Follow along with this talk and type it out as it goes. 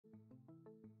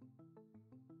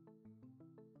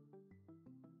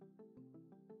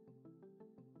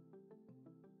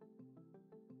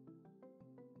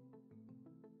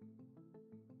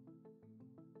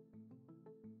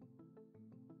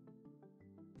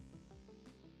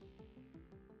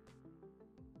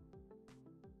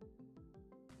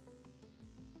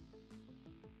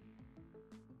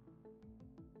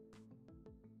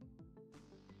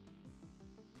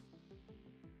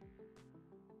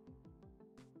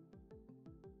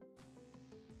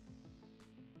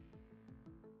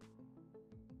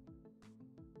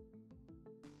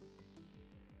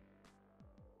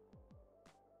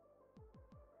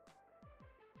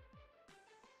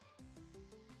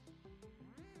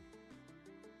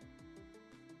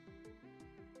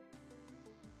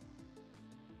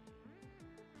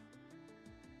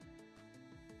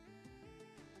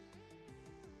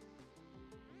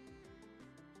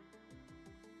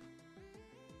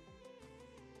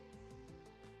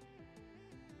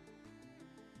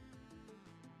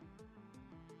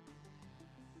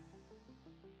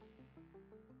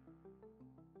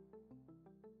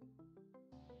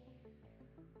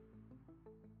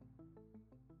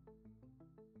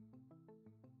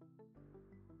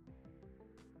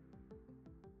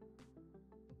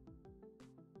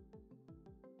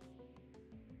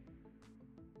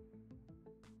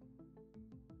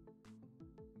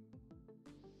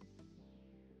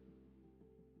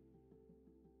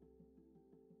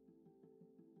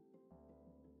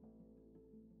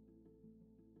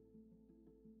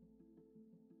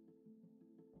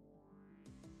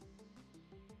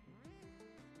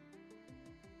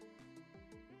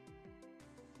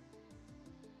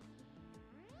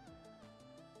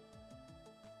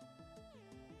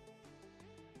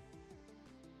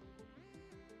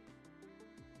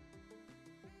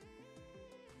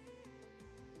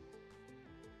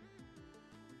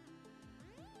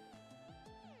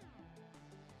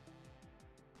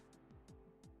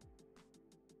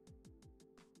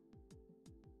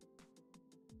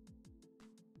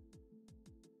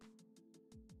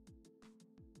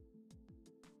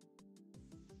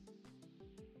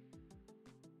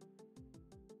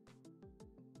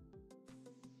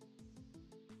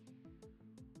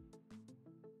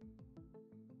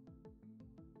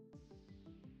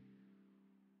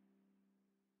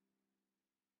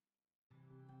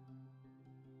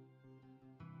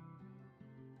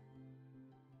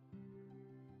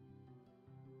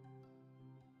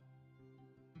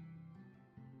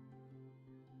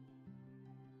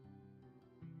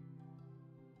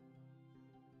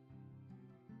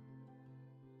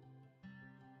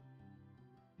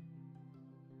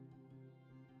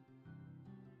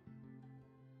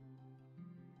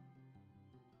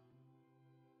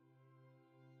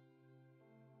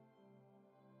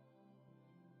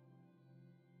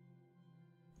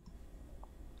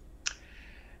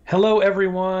Hello,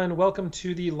 everyone. Welcome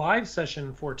to the live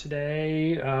session for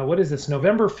today. What is this?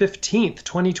 November 15th,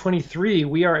 2023.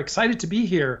 We are excited to be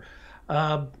here.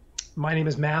 Uh, my name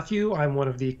is Matthew. I'm one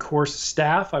of the course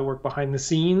staff. I work behind the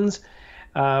scenes.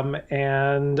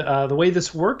 The way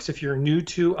this works, if you're new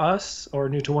to us or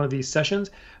new to one of these sessions,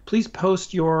 please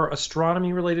post your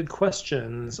astronomy-related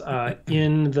questions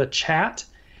in the chat,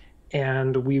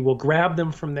 and we will grab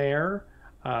them from there.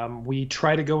 We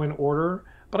try to go in order,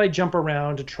 but I jump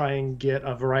around to try and get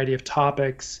a variety of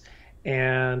topics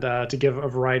and to give a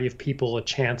variety of people a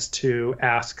chance to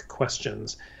ask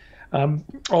questions.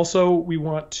 Also, we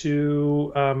want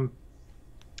to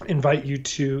invite you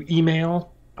to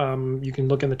email. You can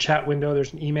look in the chat window.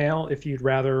 There's an email if you'd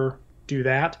rather do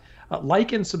that.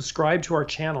 Like and subscribe to our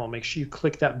channel. Make sure you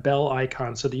click that bell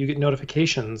icon so that you get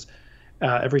notifications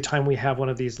every time we have one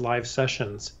of these live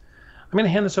sessions. I'm going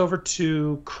to hand this over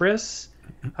to Chris,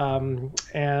 and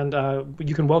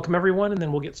you can welcome everyone, and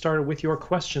then we'll get started with your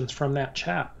questions from that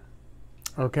chat.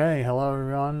 Okay, hello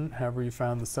everyone. However you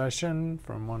found the session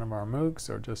from one of our MOOCs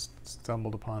or just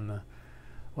stumbled upon the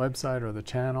website or the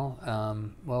channel,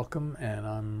 welcome, and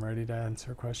I'm ready to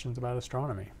answer questions about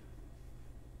astronomy.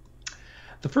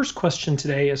 The first question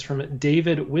today is from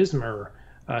David Wismer,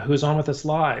 who is on with us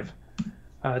live.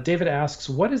 David asks,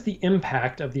 what is the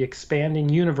impact of the expanding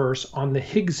universe on the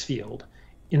Higgs field?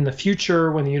 In the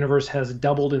future, when the universe has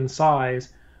doubled in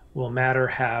size, will matter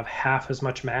have half as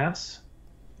much mass?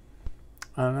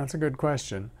 That's a good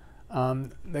question.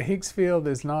 The Higgs field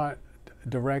is not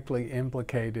directly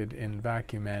implicated in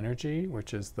vacuum energy,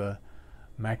 which is the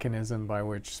mechanism by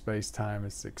which space-time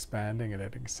is expanding at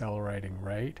an accelerating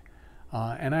rate.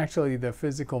 And actually, the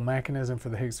physical mechanism for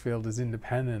the Higgs field is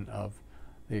independent of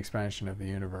the expansion of the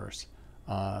universe.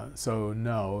 So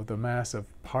no, the mass of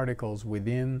particles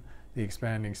within the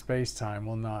expanding space-time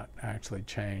will not actually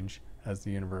change as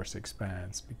the universe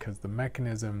expands, because the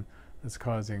mechanism that's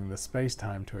causing the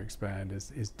space-time to expand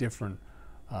is different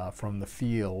from the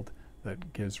field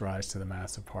that gives rise to the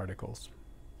mass of particles.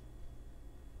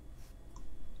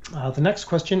 The next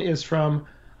question is from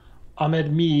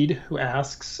Ahmed Mead, who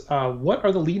asks, what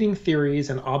are the leading theories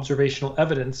and observational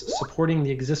evidence supporting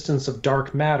the existence of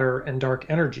dark matter and dark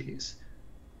energies?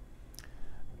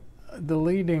 The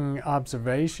leading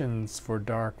observations for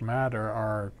dark matter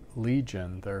are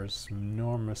legion. There's an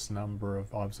enormous number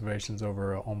of observations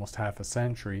over almost half a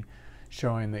century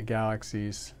showing that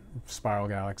galaxies, spiral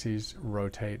galaxies,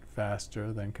 rotate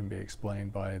faster than can be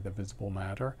explained by the visible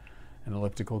matter, and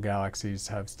elliptical galaxies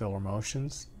have stellar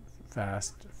motions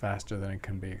faster than it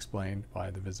can be explained by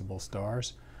the visible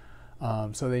stars.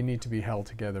 So they need to be held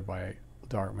together by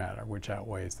dark matter, which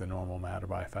outweighs the normal matter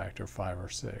by a factor of 5 or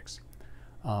 6.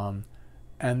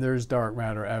 And there's dark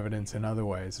matter evidence in other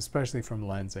ways, especially from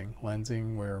lensing.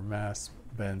 Lensing, where mass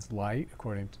bends light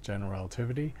according to general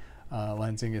relativity.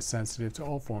 Lensing is sensitive to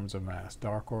all forms of mass,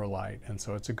 dark or light, and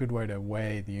so it's a good way to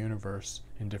weigh the universe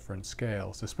in different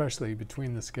scales, especially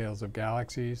between the scales of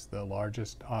galaxies, the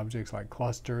largest objects like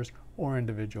clusters, or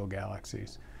individual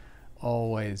galaxies.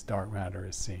 Always dark matter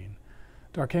is seen.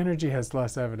 Dark energy has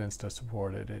less evidence to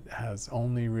support it. It has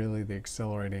only really the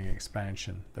accelerating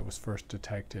expansion that was first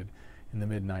detected in the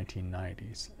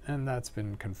mid-1990s, and that's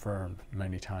been confirmed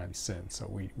many times since, so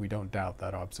we don't doubt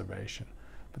that observation.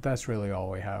 But that's really all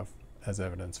we have as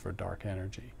evidence for dark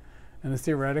energy. And the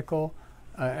theoretical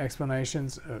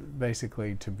explanations,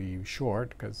 basically to be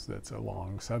short, because it's a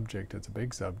long subject, it's a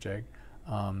big subject,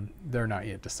 they're not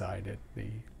yet decided. The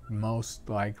most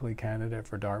likely candidate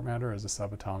for dark matter is a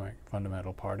subatomic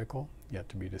fundamental particle, yet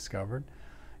to be discovered,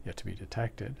 yet to be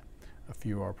detected. A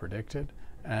few are predicted.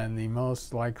 And the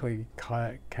most likely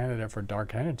candidate for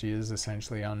dark energy is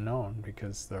essentially unknown,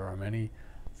 because there are many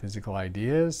physical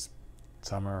ideas.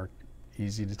 Some are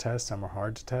easy to test, some are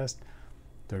hard to test.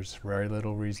 There's very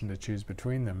little reason to choose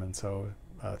between them, and so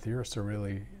theorists are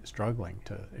really struggling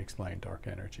to explain dark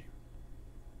energy.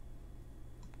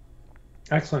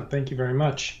 Excellent, thank you very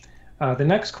much. The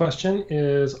next question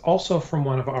is also from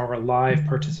one of our live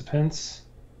participants.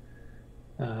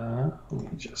 Let me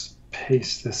just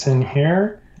paste this in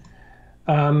here.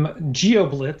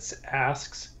 GeoBlitz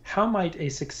asks, how might a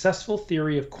successful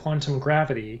theory of quantum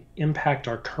gravity impact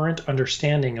our current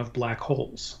understanding of black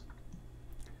holes?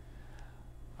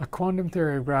 A quantum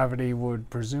theory of gravity would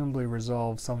presumably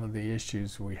resolve some of the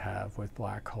issues we have with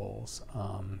black holes.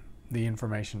 The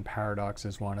information paradox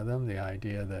is one of them, the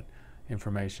idea that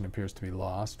information appears to be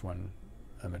lost when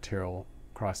a material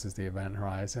crosses the event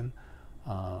horizon,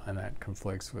 and that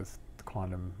conflicts with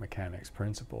quantum mechanics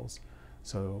principles.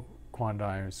 So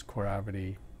quantized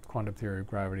gravity, quantum theory of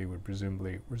gravity would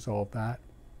presumably resolve that.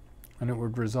 And it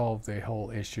would resolve the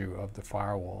whole issue of the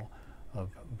firewall, of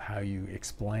how you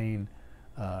explain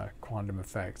quantum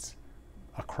effects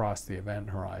across the event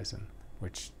horizon,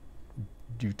 which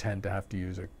you tend to have to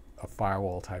use a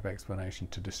firewall type explanation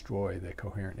to destroy the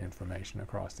coherent information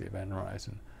across the event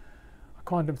horizon. A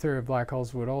quantum theory of black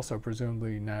holes would also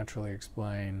presumably naturally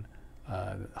explain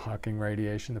Hawking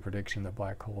radiation, the prediction that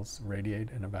black holes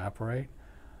radiate and evaporate,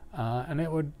 and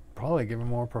it would probably give a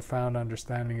more profound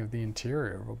understanding of the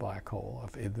interior of a black hole.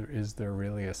 Is there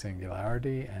really a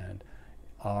singularity, and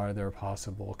are there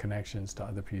possible connections to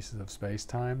other pieces of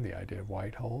space-time, the idea of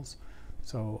white holes?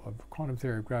 So a quantum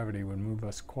theory of gravity would move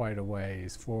us quite a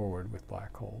ways forward with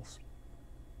black holes.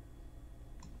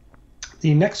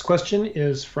 The next question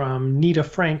is from Nita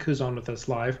Frank, who's on with us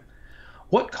live.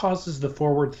 What causes the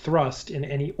forward thrust in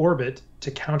any orbit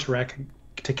to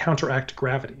counteract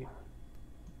gravity?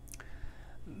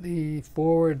 The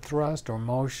forward thrust or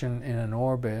motion in an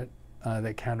orbit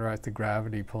that counteracts the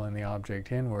gravity pulling the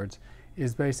object inwards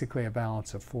is basically a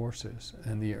balance of forces.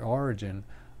 And the origin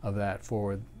of that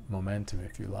forward momentum,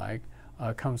 if you like,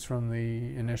 comes from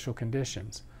the initial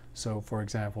conditions. So, for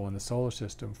example, when the solar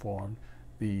system formed,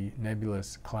 the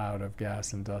nebulous cloud of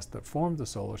gas and dust that formed the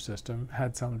solar system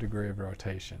had some degree of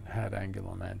rotation, had angular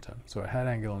momentum. So it had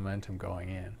angular momentum going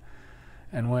in.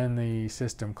 And when the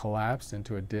system collapsed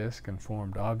into a disk and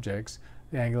formed objects,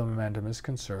 the angular momentum is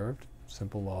conserved,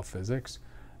 simple law of physics.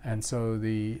 And so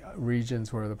the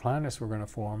regions where the planets were going to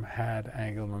form had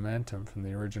angular momentum from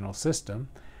the original system,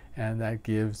 and that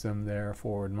gives them their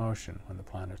forward motion when the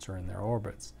planets are in their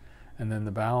orbits. And then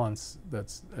the balance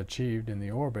that's achieved in the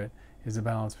orbit is a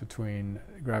balance between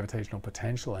gravitational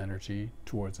potential energy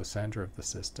towards the center of the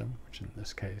system, which in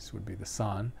this case would be the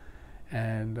sun,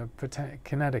 and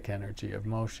kinetic energy of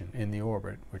motion in the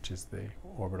orbit, which is the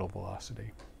orbital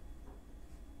velocity.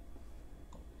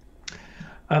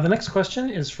 The next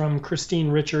question is from Christine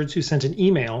Richards, who sent an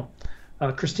email.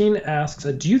 Christine asks,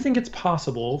 do you think it's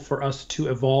possible for us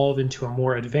to evolve into a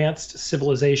more advanced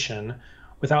civilization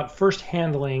without first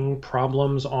handling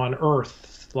problems on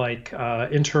Earth, like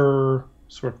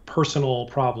personal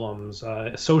problems,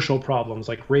 social problems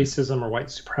like racism or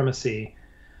white supremacy?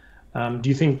 Do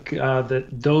you think that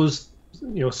those,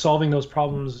 solving those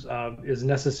problems is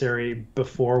necessary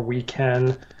before we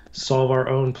can solve our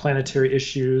own planetary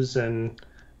issues and,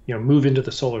 move into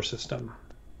the solar system?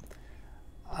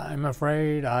 I'm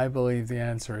afraid I believe the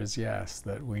answer is yes,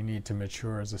 that we need to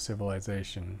mature as a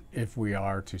civilization if we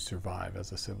are to survive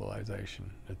as a civilization.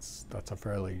 That's a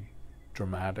fairly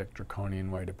dramatic,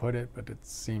 draconian way to put it, but it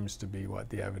seems to be what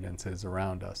the evidence is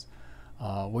around us.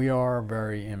 We are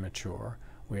very immature.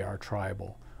 We are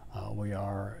tribal. We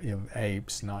are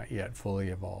apes, not yet fully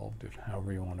evolved,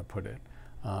 however you want to put it.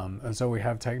 And so we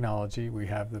have technology. We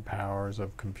have the powers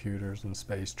of computers and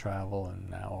space travel and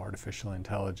now artificial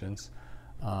intelligence.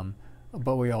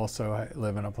 But we also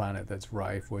live on a planet that's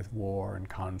rife with war and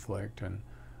conflict and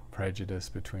prejudice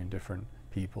between different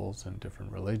peoples and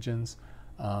different religions.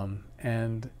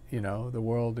 And the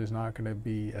world is not going to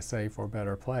be a safe or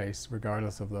better place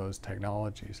regardless of those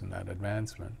technologies and that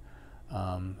advancement.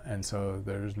 And so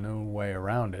there's no way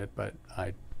around it, but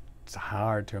it's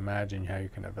hard to imagine how you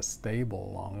can have a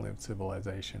stable, long-lived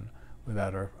civilization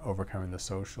without overcoming the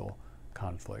social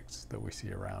conflicts that we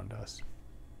see around us.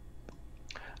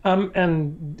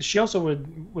 And she also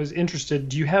was interested.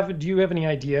 Do you have any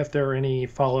idea if there are any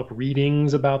follow-up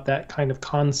readings about that kind of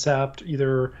concept,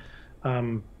 either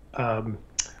nonfiction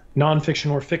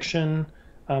or fiction,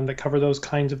 that cover those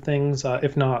kinds of things?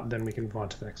 If not, then we can move on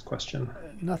to the next question.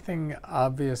 Nothing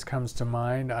obvious comes to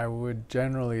mind. I would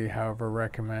generally, however,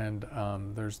 recommend.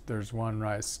 There's one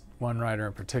writer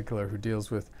in particular who deals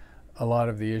with a lot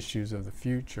of the issues of the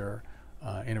future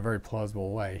in a very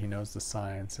plausible way. He knows the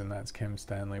science, and that's Kim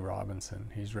Stanley Robinson.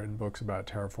 He's written books about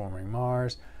terraforming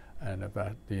Mars and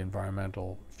about the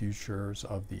environmental futures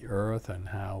of the Earth and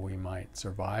how we might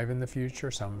survive in the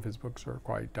future. Some of his books are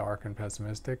quite dark and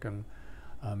pessimistic, and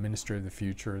Ministry of the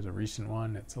Future is a recent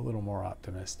one. It's a little more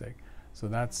optimistic. So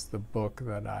that's the book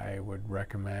that I would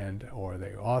recommend, or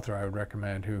the author I would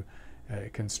recommend, who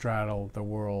can straddle the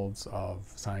worlds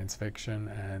of science fiction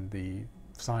and the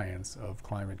science of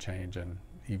climate change and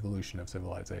evolution of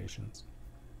civilizations.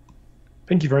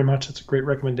 Thank you very much. That's a great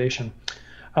recommendation.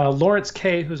 Lawrence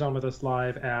K., who's on with us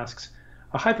live, asks,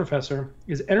 hi, Professor.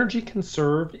 Is energy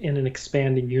conserved in an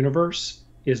expanding universe?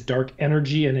 Is dark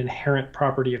energy an inherent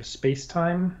property of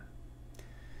space-time?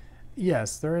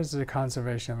 Yes, there is a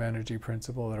conservation of energy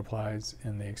principle that applies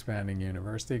in the expanding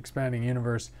universe. The expanding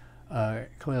universe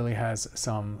clearly has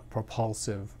some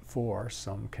propulsive force,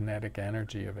 some kinetic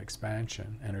energy of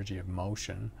expansion, energy of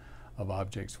motion, of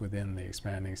objects within the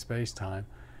expanding space-time.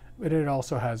 But it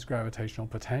also has gravitational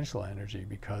potential energy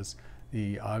because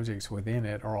the objects within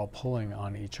it are all pulling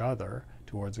on each other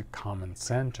towards a common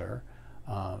center,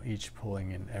 each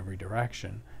pulling in every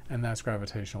direction, and that's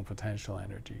gravitational potential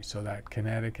energy. So that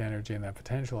kinetic energy and that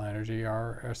potential energy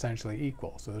are essentially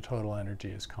equal, so the total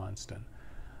energy is constant.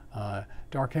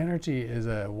 Dark energy is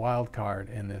a wild card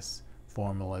in this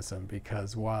formalism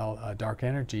because while dark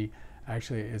energy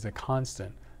actually is a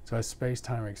constant, so as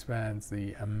space-time expands,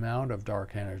 the amount of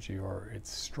dark energy, or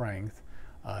its strength,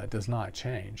 does not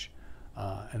change.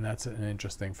 And that's an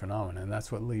interesting phenomenon. And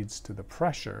that's what leads to the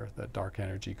pressure that dark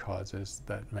energy causes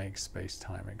that makes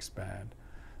space-time expand.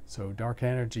 So dark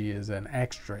energy is an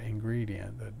extra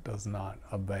ingredient that does not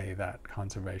obey that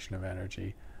conservation of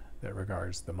energy that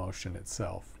regards the motion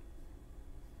itself.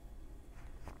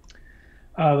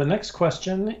 The next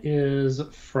question is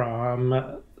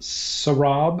from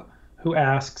Sarab, who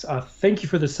asks, thank you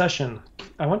for the session.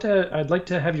 I'd like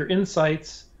to have your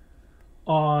insights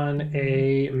on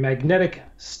a magnetic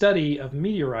study of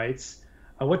meteorites.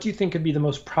 What do you think could be the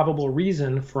most probable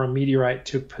reason for a meteorite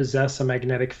to possess a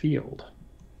magnetic field?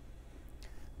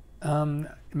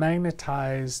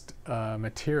 Magnetized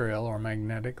material or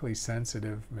magnetically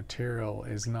sensitive material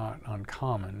is not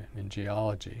uncommon in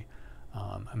geology.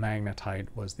 A magnetite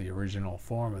was the original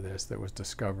form of this that was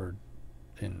discovered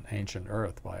in ancient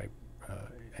Earth by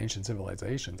ancient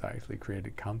civilizations. Actually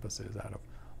created compasses out of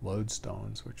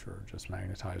lodestones, which were just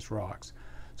magnetized rocks.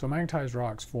 So magnetized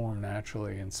rocks form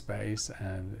naturally in space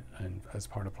and as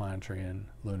part of planetary and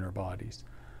lunar bodies.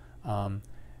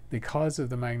 The cause of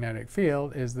the magnetic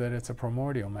field is that it's a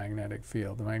primordial magnetic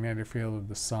field. The magnetic field of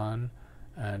the sun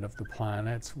and of the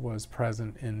planets was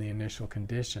present in the initial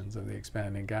conditions of the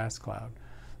expanding gas cloud.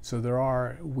 So there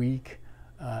are weak,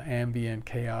 ambient,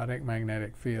 chaotic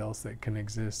magnetic fields that can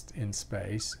exist in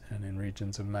space and in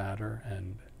regions of matter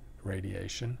and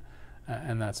radiation,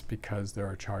 and that's because there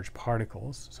are charged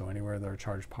particles. So anywhere there are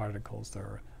charged particles, there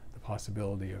are the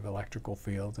possibility of electrical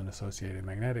fields and associated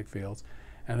magnetic fields.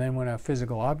 And then when a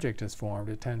physical object is formed,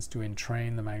 it tends to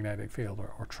entrain the magnetic field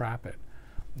or trap it.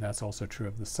 And that's also true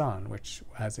of the sun, which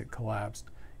as it collapsed,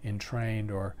 entrained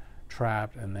or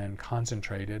trapped and then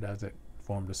concentrated as it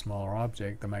formed a smaller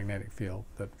object, the magnetic field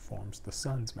that forms the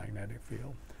sun's magnetic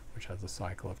field, which has a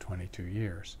cycle of 22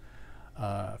 years.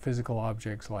 Physical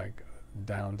objects like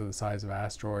down to the size of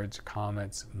asteroids,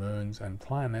 comets, moons, and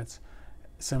planets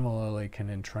similarly can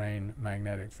entrain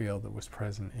magnetic field that was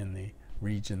present in the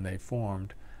region they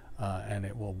formed, and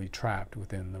it will be trapped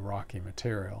within the rocky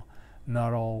material.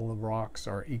 Not all the rocks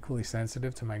are equally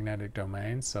sensitive to magnetic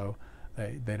domains, so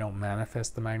they don't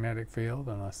manifest the magnetic field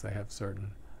unless they have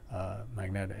certain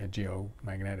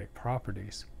geomagnetic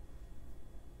properties.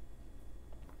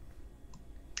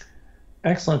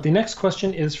 Excellent. The next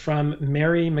question is from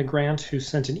Mary McGrant, who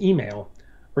sent an email.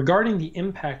 Regarding the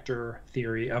impactor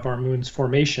theory of our moon's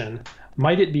formation,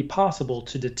 might it be possible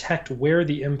to detect where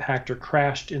the impactor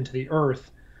crashed into the Earth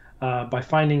by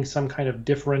finding some kind of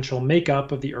differential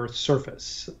makeup of the Earth's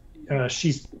surface?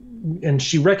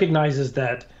 She recognizes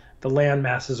that the land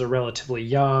masses are relatively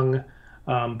young,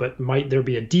 but might there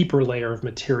be a deeper layer of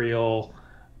material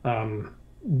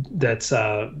that's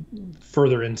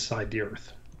further inside the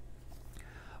Earth?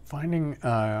 Finding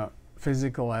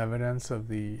physical evidence of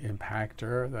the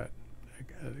impactor that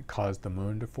caused the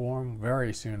moon to form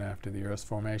very soon after the Earth's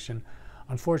formation,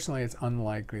 unfortunately it's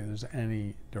unlikely there's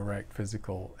any direct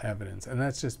physical evidence, and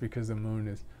that's just because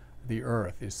the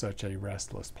Earth is such a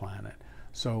restless planet.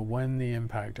 So when the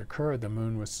impact occurred, the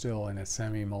moon was still in a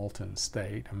semi-molten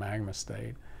state, a magma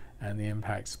state, and the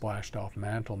impact splashed off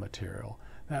mantle material.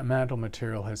 That mantle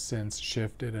material has since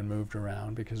shifted and moved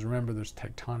around because remember there's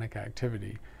tectonic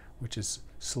activity, which is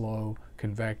slow,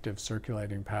 convective,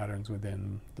 circulating patterns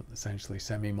within essentially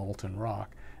semi-molten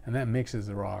rock, and that mixes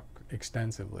the rock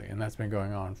extensively, and that's been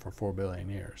going on for 4 billion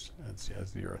years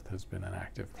as the Earth has been an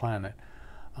active planet.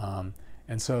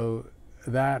 And so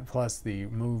that plus the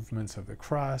movements of the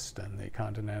crust and the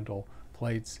continental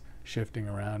plates shifting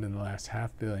around in the last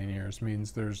 500 million years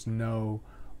means there's no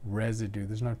residue,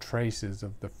 there's no traces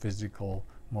of the physical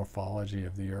morphology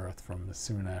of the Earth from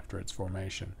soon after its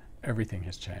formation. Everything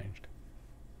has changed.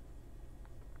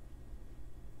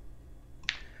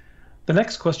 The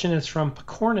next question is from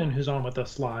Pecornin, who's on with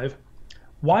us live.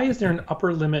 Why is there an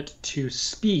upper limit to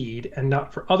speed and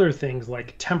not for other things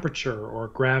like temperature or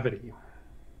gravity?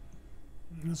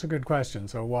 That's a good question.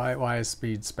 So why is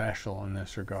speed special in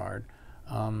this regard?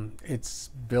 It's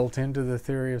built into the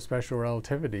theory of special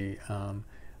relativity.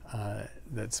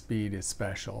 that speed is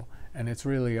special. And it's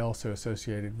really also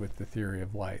associated with the theory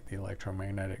of light, the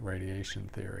electromagnetic radiation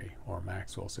theory, or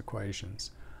Maxwell's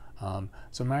equations.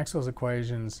 So Maxwell's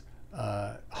equations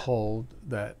hold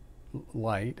that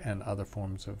light and other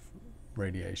forms of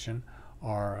radiation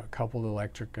are coupled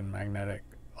electric and magnetic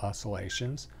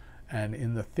oscillations. And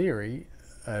in the theory,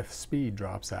 if speed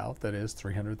drops out, that is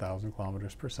 300,000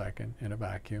 kilometers per second in a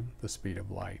vacuum, the speed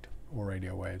of light, or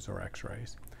radio waves, or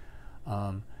X-rays.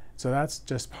 So that's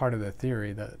just part of the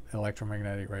theory that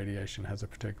electromagnetic radiation has a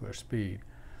particular speed.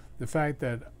 The fact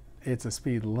that it's a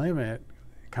speed limit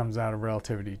comes out of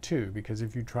relativity too, because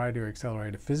if you try to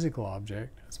accelerate a physical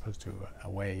object, as opposed to a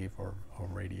wave or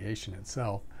radiation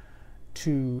itself,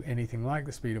 to anything like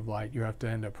the speed of light, you have to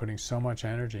end up putting so much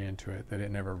energy into it that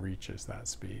it never reaches that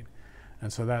speed.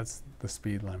 And so that's the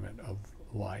speed limit of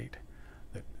light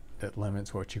that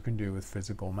limits what you can do with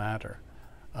physical matter.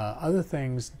 Other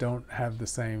things don't have the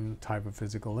same type of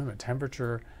physical limit.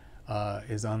 Temperature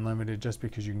is unlimited just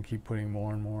because you can keep putting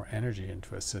more and more energy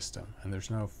into a system, and there's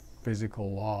no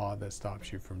physical law that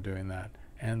stops you from doing that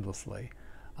endlessly.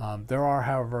 There are,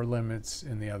 however, limits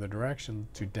in the other direction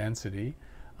to density,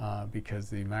 because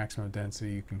the maximum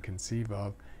density you can conceive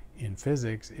of in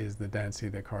physics is the density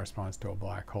that corresponds to a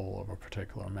black hole of a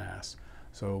particular mass.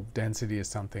 So density is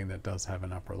something that does have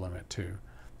an upper limit too.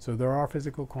 So there are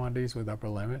physical quantities with upper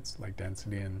limits, like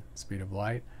density and speed of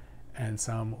light, and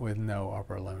some with no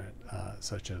upper limit,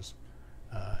 such as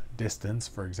distance,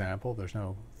 for example. There's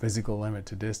no physical limit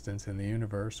to distance in the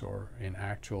universe, or in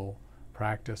actual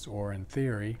practice, or in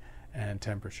theory, and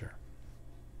temperature.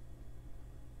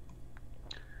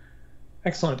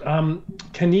 Excellent.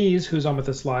 Kenese, who's on with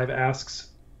us live,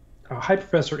 asks, hi,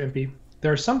 Professor Impey.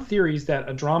 There are some theories that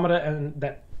Andromeda,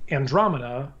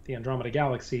 the Andromeda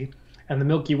galaxy, and the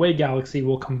Milky Way galaxy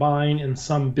will combine in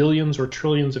some billions or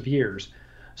trillions of years.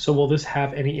 So will this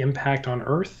have any impact on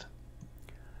Earth?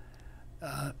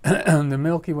 The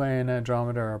Milky Way and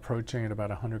Andromeda are approaching at about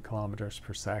 100 kilometers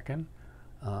per second.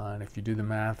 And if you do the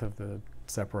math of the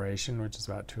separation, which is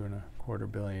about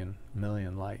 2.25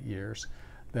 million light years,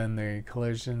 then the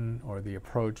collision or the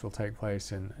approach will take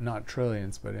place in not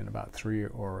trillions, but in about 3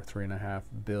 or 3.5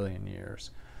 billion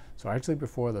years. So actually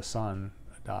before the sun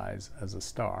dies as a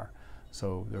star.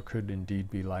 So there could indeed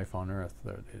be life on Earth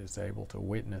that is able to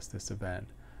witness this event.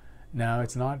 Now,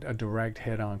 it's not a direct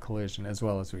head-on collision, as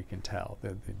well as we can tell.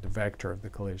 The vector of the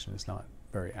collision is not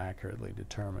very accurately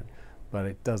determined, but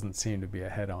it doesn't seem to be a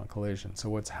head-on collision. So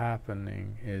what's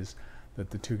happening is that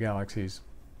the two galaxies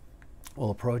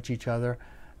will approach each other,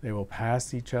 they will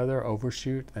pass each other,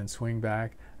 overshoot, and swing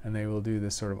back, and they will do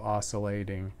this sort of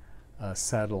oscillating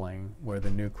settling where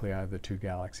the nuclei of the two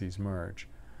galaxies merge.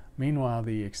 Meanwhile,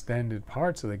 the extended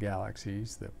parts of the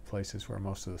galaxies, the places where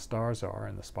most of the stars are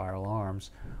and the spiral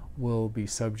arms, will be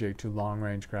subject to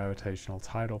long-range gravitational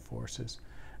tidal forces.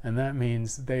 And that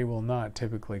means they will not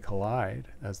typically collide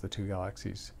as the two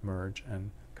galaxies merge and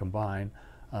combine.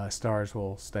 Stars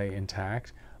will stay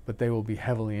intact, but they will be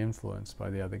heavily influenced by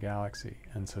the other galaxy.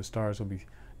 And so stars will be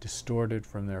distorted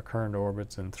from their current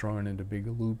orbits and thrown into big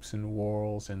loops and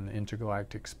whorls in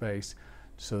intergalactic space,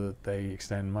 so that they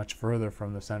extend much further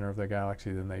from the center of the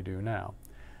galaxy than they do now.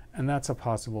 And that's a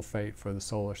possible fate for the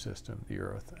solar system, the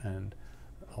Earth, and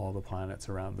all the planets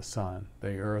around the sun.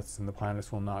 The Earths and the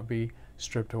planets will not be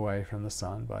stripped away from the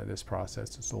sun by this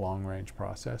process. It's a long-range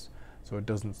process, so it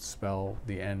doesn't spell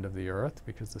the end of the Earth,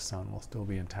 because the sun will still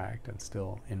be intact and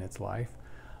still in its life.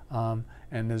 And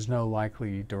there's no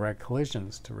likely direct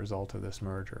collisions to result of this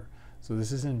merger. So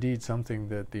this is indeed something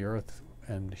that the Earth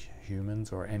and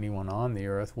humans, or anyone on the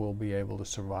Earth, will be able to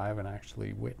survive and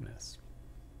actually witness.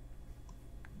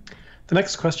 The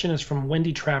next question is from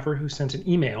Wendy Traver, who sent an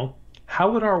email.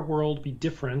 How would our world be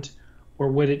different, or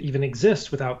would it even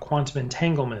exist without quantum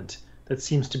entanglement that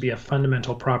seems to be a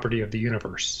fundamental property of the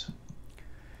universe?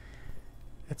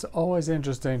 It's always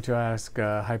interesting to ask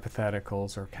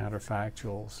hypotheticals or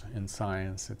counterfactuals in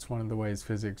science. It's one of the ways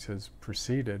physics has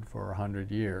proceeded for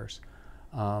 100 years.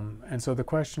 And so the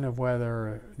question of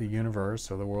whether the universe,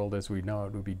 or the world as we know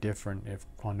it, would be different if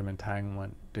quantum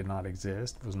entanglement did not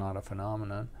exist, was not a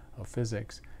phenomenon of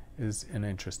physics, is an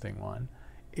interesting one.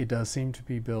 It does seem to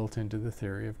be built into the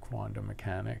theory of quantum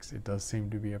mechanics. It does seem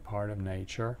to be a part of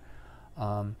nature.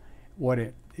 What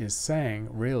it is saying,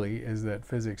 really, is that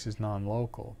physics is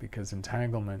non-local, because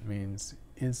entanglement means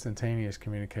instantaneous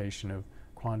communication of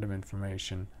quantum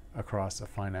information across a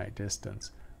finite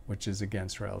distance, which is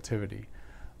against relativity.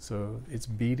 So it's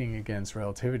beating against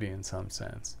relativity in some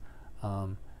sense.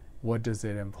 What does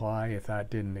it imply if that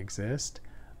didn't exist?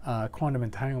 quantum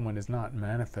entanglement is not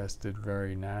manifested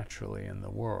very naturally in the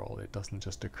world. It doesn't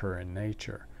just occur in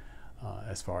nature,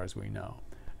 as far as we know.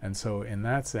 And so in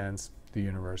that sense, the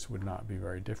universe would not be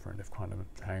very different if quantum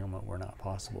entanglement were not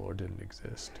possible or didn't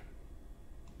exist.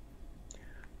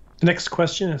 The next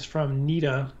question is from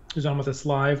Nita, who's on with us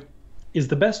live. Is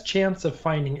the best chance of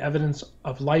finding evidence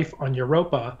of life on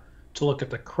Europa to look at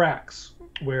the cracks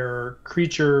where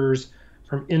creatures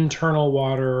from internal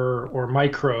water or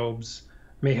microbes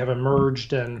may have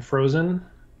emerged and frozen?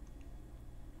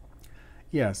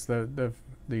 Yes,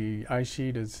 the ice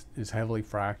sheet is heavily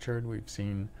fractured. We've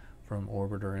seen from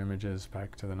orbiter images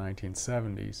back to the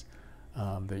 1970s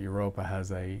that Europa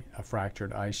has a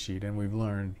fractured ice sheet, and we've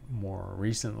learned more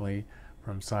recently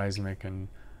from seismic and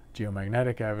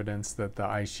geomagnetic evidence that the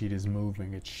ice sheet is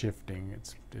moving, it's shifting,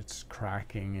 it's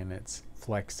cracking, and it's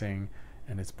flexing,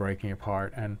 and it's breaking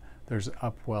apart, and there's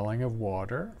upwelling of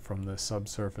water from the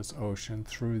subsurface ocean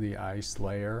through the ice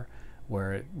layer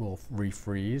where it will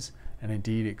refreeze, and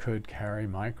indeed it could carry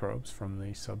microbes from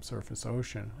the subsurface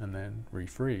ocean and then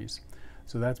refreeze.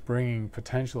 So that's bringing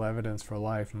potential evidence for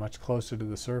life much closer to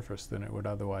the surface than it would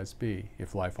otherwise be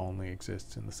if life only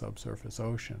exists in the subsurface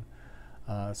ocean.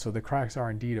 So the cracks are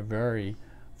indeed a very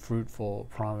fruitful,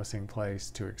 promising place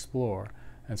to explore.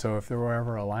 And so if there were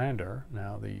ever a lander,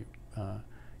 now the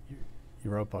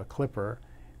Europa Clipper,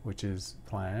 which is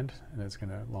planned, and it's going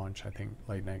to launch, I think,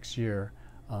 late next year,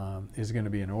 is going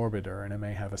to be an orbiter, and it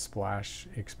may have a splash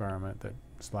experiment that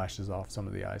splashes off some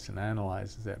of the ice and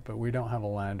analyzes it, but we don't have a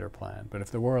lander plan. But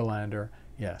if there were a lander,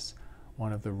 yes,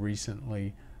 one of the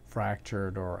recently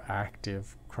fractured or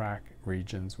active crack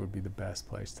regions would be the best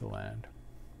place to land.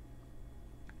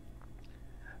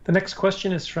 The next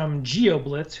question is from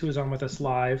GeoBlitz, who is on with us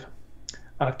live.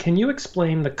 Can you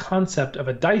explain the concept of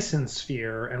a Dyson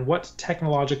sphere and what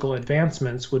technological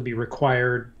advancements would be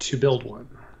required to build one?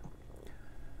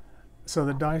 So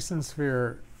the Dyson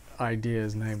sphere idea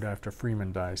is named after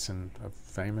Freeman Dyson, a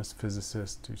famous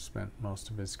physicist who spent most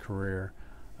of his career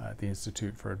at the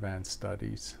Institute for Advanced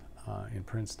Studies in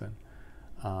Princeton.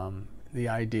 The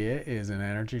idea is an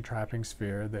energy-trapping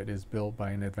sphere that is built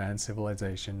by an advanced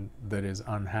civilization that is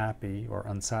unhappy or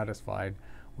unsatisfied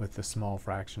with the small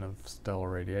fraction of stellar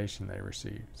radiation they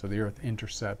receive. So the Earth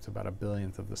intercepts about a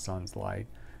billionth of the sun's light,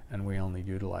 and we only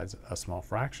utilize a small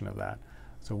fraction of that.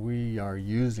 So we are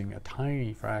using a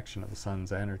tiny fraction of the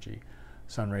sun's energy.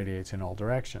 Sun radiates in all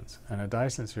directions, and a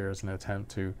Dyson sphere is an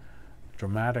attempt to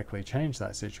dramatically change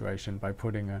that situation by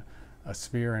putting a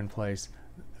sphere in place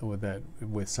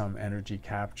with some energy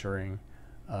capturing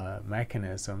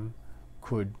mechanism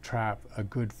could trap a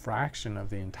good fraction of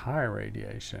the entire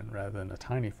radiation rather than a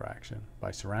tiny fraction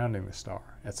by surrounding the star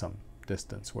at some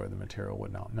distance where the material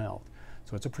would not melt.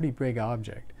 So it's a pretty big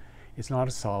object. It's not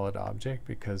a solid object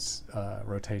because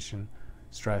rotation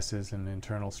stresses and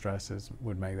internal stresses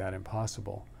would make that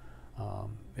impossible.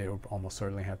 It would almost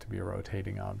certainly have to be a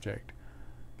rotating object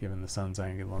given the sun's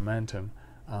angular momentum.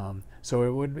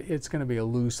 So it's going to be a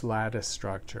loose lattice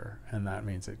structure, and that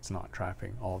means it's not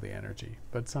trapping all the energy,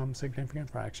 but some significant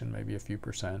fraction, maybe a few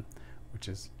percent, which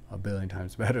is a billion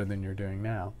times better than you're doing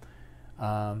now.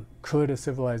 Could a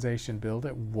civilization build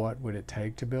it? What would it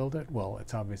take to build it? Well,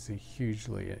 it's obviously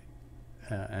hugely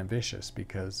ambitious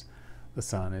because the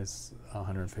sun is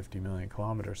 150 million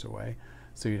kilometers away,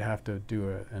 so you'd have to do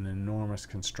an enormous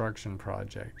construction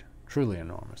project, truly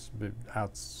enormous,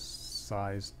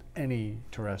 outsized any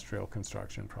terrestrial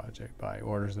construction project by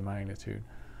orders of magnitude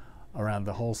around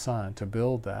the whole sun to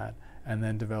build that, and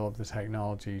then develop the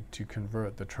technology to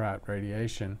convert the trapped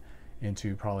radiation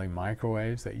into probably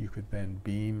microwaves that you could then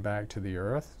beam back to the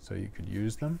Earth so you could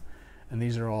use them. And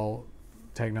these are all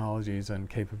technologies and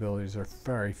capabilities are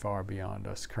very far beyond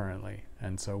us currently,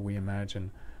 and so we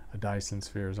imagine a Dyson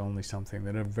sphere is only something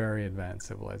that a very advanced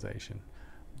civilization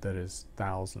that is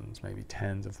thousands, maybe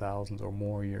tens of thousands or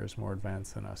more years more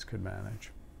advanced than us could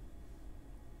manage.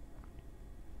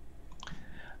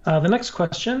 The next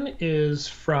question is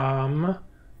from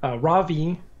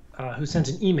Ravi, who sent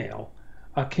an email.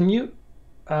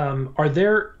 Are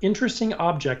there interesting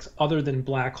objects other than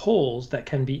black holes that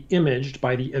can be imaged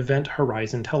by the Event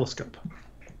Horizon Telescope?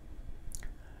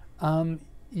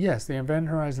 Yes, the Event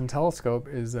Horizon Telescope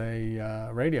is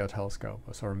a radio telescope,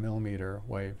 a sort of millimeter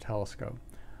wave telescope.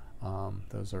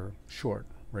 Those are short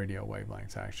radio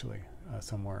wavelengths, actually,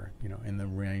 somewhere in the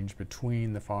range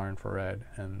between the far infrared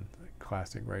and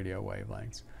classic radio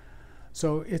wavelengths.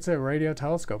 So it's a radio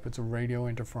telescope. It's a radio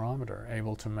interferometer,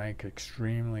 able to make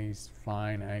extremely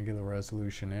fine angular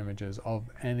resolution images of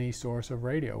any source of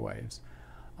radio waves.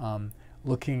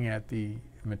 Looking at the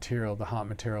material, the hot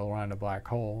material around a black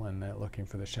hole, and looking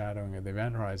for the shadowing of the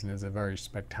event horizon is a very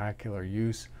spectacular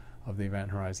use of the Event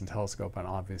Horizon Telescope, and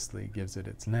obviously gives it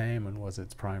its name and was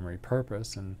its primary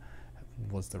purpose and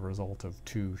was the result of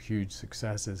two huge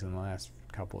successes in the last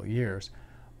couple of years.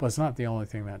 But it's not the only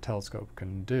thing that telescope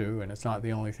can do, and it's not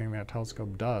the only thing that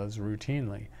telescope does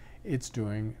routinely. It's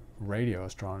doing radio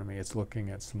astronomy. It's looking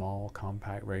at small,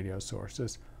 compact radio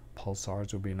sources.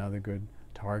 Pulsars would be another good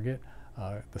target.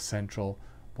 The central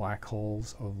black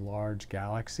holes of large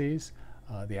galaxies,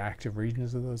 the active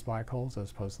regions of those black holes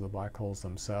as opposed to the black holes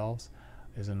themselves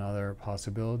is another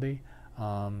possibility.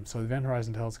 So the Event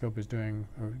Horizon Telescope is doing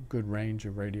a good range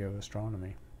of radio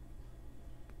astronomy.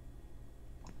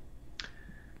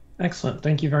 Excellent.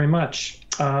 Thank you very much.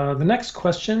 The next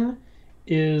question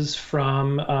is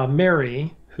from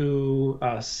Mary, who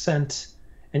sent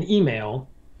an email.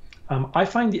 I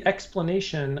find the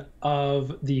explanation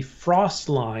of the frost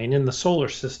line in the solar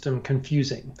system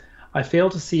confusing. I fail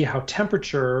to see how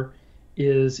temperature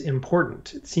is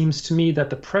important. It seems to me that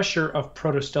the pressure of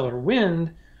protostellar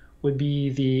wind would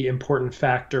be the important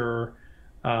factor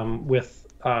with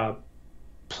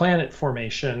planet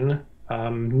formation,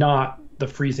 not the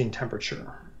freezing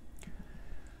temperature.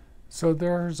 So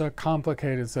there's a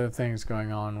complicated set of things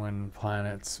going on when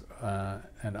planets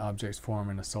and objects form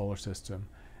in a solar system.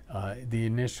 The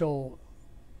initial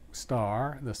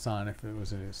star, the sun, if it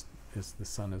was the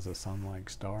sun is a sun-like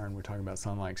star, and we're talking about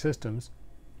sun-like systems,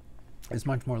 is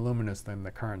much more luminous than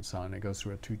the current sun. It goes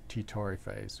through a T-Tauri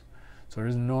phase. So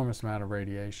there's an enormous amount of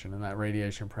radiation, and that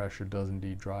radiation pressure does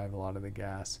indeed drive a lot of the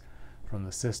gas from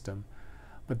the system.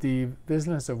 But the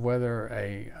business of whether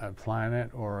a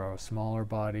planet or a smaller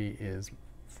body is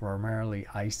primarily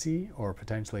icy or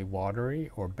potentially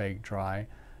watery or baked dry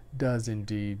does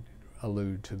indeed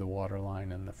allude to the water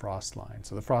line and the frost line.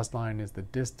 So the frost line is the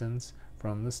distance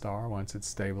from the star once it's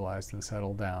stabilized and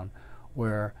settled down,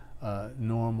 where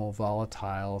normal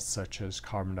volatiles such as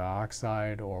carbon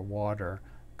dioxide or water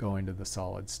go into the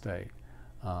solid state.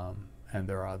 And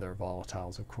there are other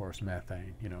volatiles, of course,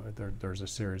 methane. You know, there's a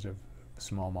series of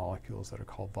small molecules that are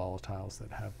called volatiles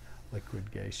that have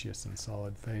liquid, gaseous, and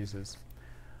solid phases.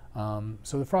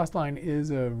 So the frost line is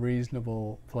a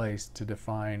reasonable place to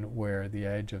define where the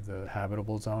edge of the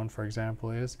habitable zone, for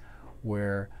example, is,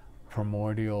 where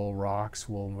primordial rocks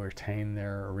will retain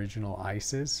their original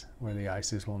ices, where the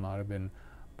ices will not have been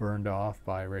burned off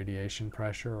by radiation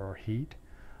pressure or heat.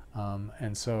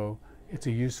 And so it's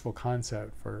a useful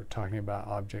concept for talking about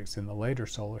objects in the later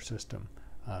solar system,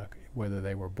 whether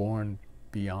they were born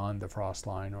beyond the frost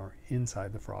line or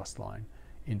inside the frost line.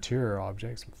 Interior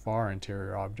objects, far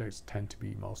interior objects, tend to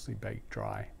be mostly baked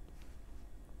dry.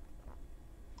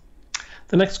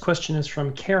 The next question is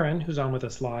from Karen, who's on with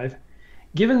us live.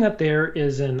 Given that there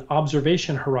is an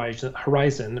observation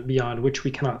horizon beyond which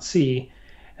we cannot see,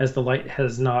 as the light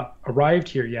has not arrived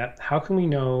here yet, how can we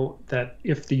know that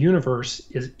if the universe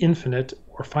is infinite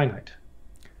or finite?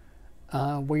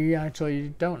 We actually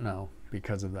don't know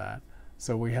because of that.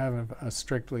 So we have a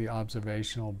strictly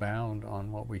observational bound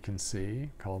on what we can see,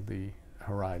 called the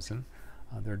horizon.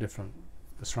 There are different,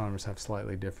 astronomers have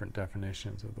slightly different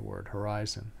definitions of the word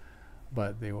horizon.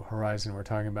 But the horizon we're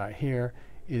talking about here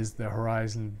is the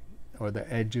horizon or the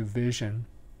edge of vision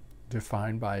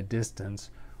defined by a distance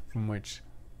from which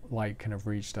light can have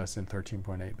reached us in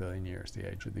 13.8 billion years,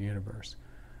 the age of the universe.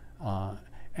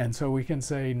 And so we can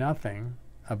say nothing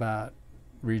about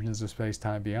regions of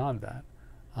space-time beyond that.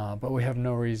 But we have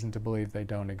no reason to believe they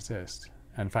don't exist.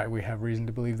 In fact, we have reason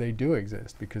to believe they do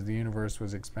exist because the universe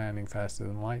was expanding faster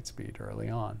than light speed early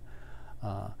on.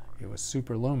 It was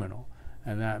superluminal,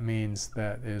 and that means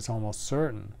that it is almost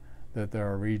certain that there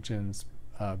are regions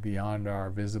beyond our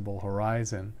visible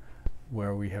horizon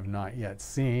where we have not yet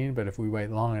seen, but if we wait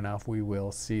long enough, we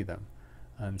will see them.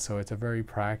 And so it's a very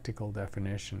practical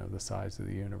definition of the size of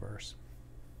the universe.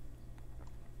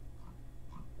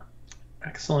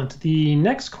 Excellent. The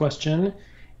next question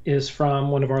is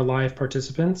from one of our live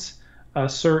participants.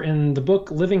 Sir, in the book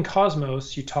Living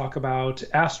Cosmos, you talk about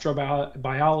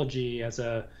astrobiology as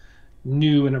a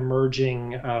new and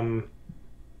emerging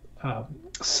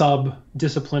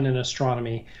sub-discipline in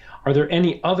astronomy. Are there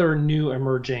any other new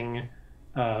emerging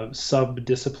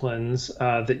sub-disciplines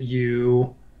that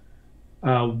you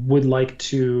would like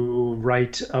to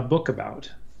write a book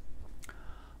about?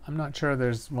 I'm not sure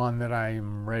there's one that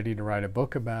I'm ready to write a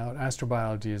book about.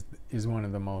 Astrobiology is one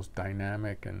of the most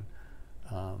dynamic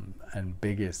and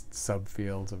biggest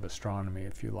subfields of astronomy,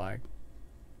 if you like.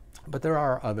 But there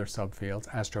are other subfields.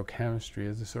 Astrochemistry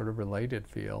is a sort of related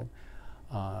field.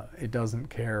 It doesn't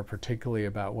care particularly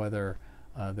about whether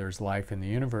there's life in the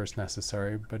universe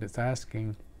necessary, but it's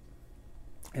asking,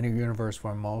 in a universe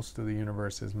where most of the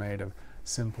universe is made of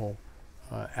simple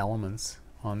elements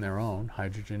on their own,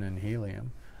 hydrogen and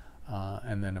helium,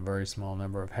 and then a very small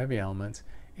number of heavy elements,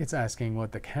 it's asking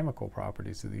what the chemical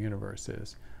properties of the universe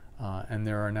is. And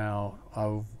there are now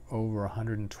over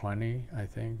 120, I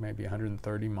think, maybe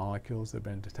 130 molecules that have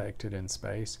been detected in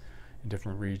space in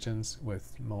different regions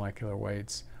with molecular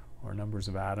weights or numbers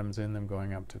of atoms in them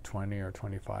going up to 20 or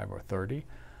 25 or 30.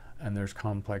 And there's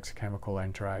complex chemical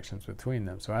interactions between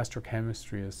them. So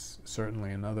astrochemistry is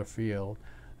certainly another field,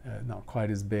 not quite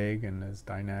as big and as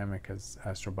dynamic as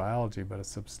astrobiology, but a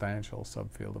substantial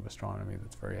subfield of astronomy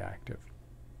that's very active.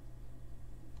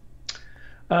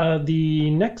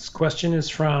 The next question is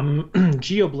from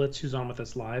GeoBlitz, who's on with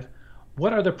us live.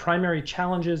 What are the primary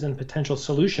challenges and potential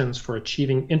solutions for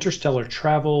achieving interstellar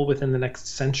travel within the next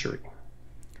century?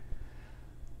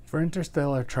 For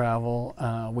interstellar travel,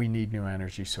 we need new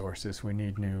energy sources. We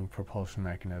need new propulsion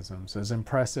mechanisms. As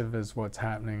impressive as what's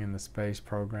happening in the space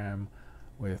program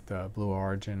with Blue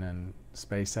Origin and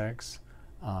SpaceX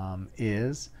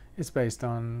it's based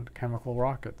on chemical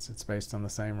rockets. It's based on the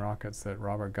same rockets that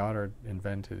Robert Goddard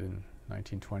invented in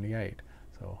 1928,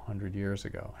 so 100 years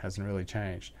ago. Hasn't really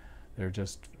changed. They're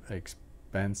just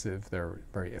expensive. They're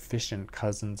very efficient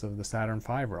cousins of the Saturn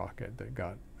V rocket that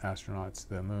got astronauts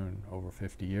to the moon over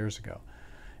 50 years ago.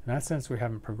 In that sense, we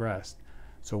haven't progressed.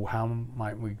 So how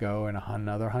might we go in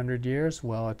another 100 years?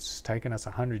 Well, it's taken us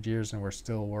 100 years and we're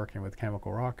still working with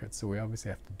chemical rockets, so we obviously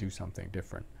have to do something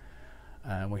different.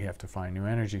 And we have to find new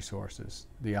energy sources.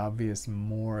 The obvious,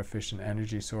 more efficient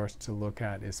energy source to look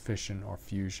at is fission or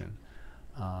fusion.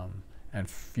 And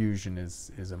fusion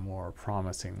is a more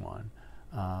promising one.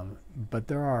 But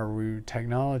there are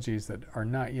technologies that are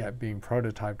not yet being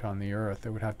prototyped on the Earth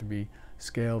that would have to be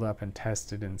scaled up and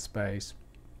tested in space.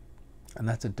 And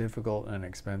that's a difficult and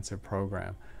expensive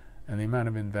program. And the amount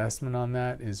of investment on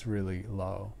that is really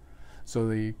low. So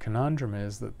the conundrum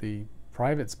is that the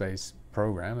private space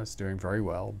program is doing very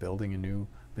well, building a new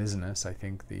business. I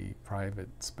think the private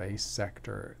space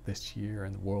sector this year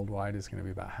and worldwide is going to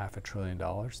be about $500 billion.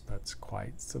 That's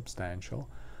quite substantial.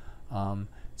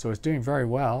 So it's doing very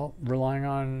well, relying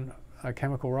on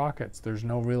chemical rockets. There's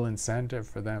no real incentive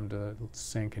for them to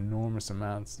sink enormous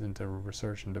amounts into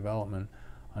research and development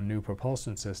on new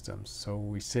propulsion systems. So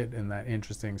we sit in that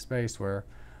interesting space where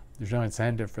there's no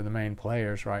incentive for the main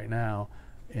players right now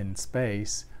in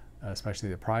space, especially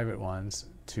the private ones,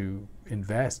 to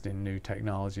invest in new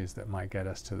technologies that might get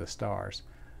us to the stars.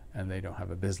 And they don't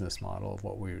have a business model of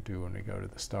what we would do when we go to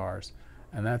the stars.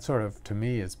 And that sort of, to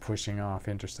me, is pushing off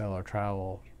interstellar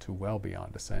travel to well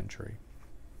beyond a century.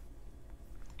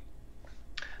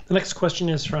 The next question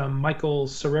is from Michael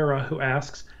Serrera, who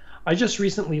asks, I just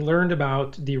recently learned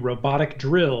about the robotic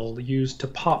drill used to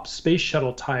pop space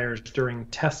shuttle tires during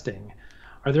testing.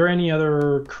 Are there any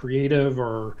other creative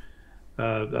or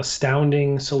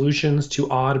astounding solutions to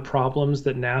odd problems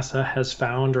that NASA has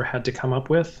found or had to come up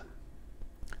with?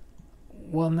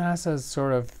 Well, NASA's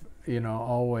sort of,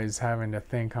 always having to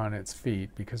think on its feet,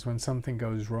 because when something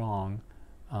goes wrong,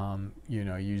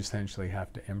 you essentially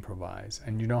have to improvise,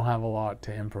 and you don't have a lot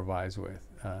to improvise with.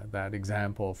 That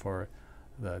example for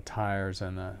the tires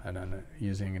and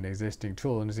using an existing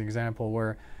tool, and is an example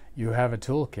where you have a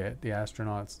toolkit. The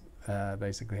astronauts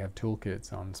basically have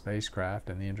toolkits on spacecraft,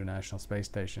 and the International Space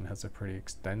Station has a pretty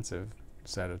extensive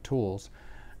set of tools,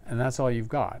 and that's all you've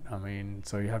got. I mean,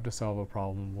 so you have to solve a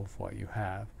problem with what you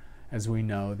have. As we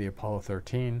know, the Apollo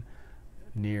 13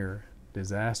 near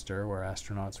disaster, where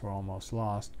astronauts were almost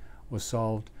lost, was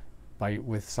solved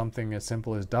with something as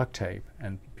simple as duct tape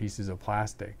and pieces of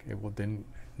plastic. It didn't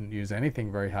use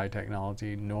anything very high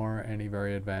technology, nor any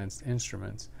very advanced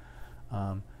instruments.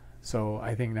 So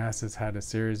I think NASA's had a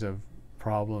series of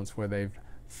problems where they've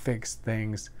fixed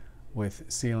things with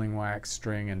sealing wax,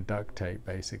 string, and duct tape,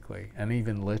 basically, and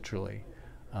even literally,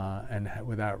 and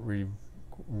without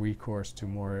recourse to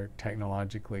more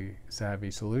technologically savvy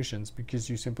solutions, because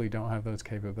you simply don't have those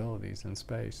capabilities in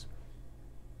space.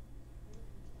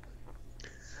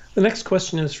 The next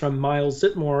question is from Miles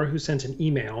Zitmore, who sent an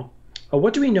email.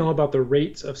 What do we know about the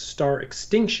rates of star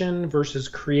extinction versus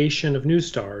creation of new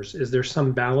stars? Is there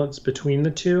some balance between the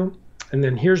two? And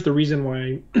then here's the reason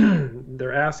why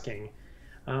they're asking.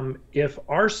 If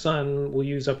our sun will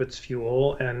use up its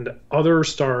fuel and other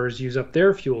stars use up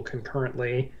their fuel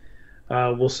concurrently,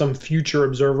 will some future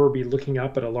observer be looking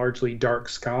up at a largely dark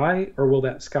sky, or will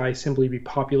that sky simply be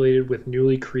populated with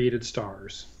newly created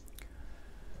stars?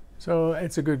 So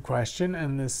it's a good question,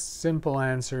 and the simple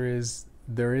answer is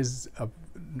there is a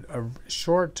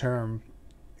short-term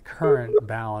current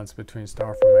balance between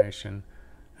star formation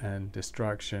and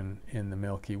destruction in the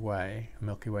Milky Way. The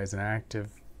Milky Way is an active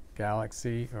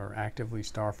galaxy, or actively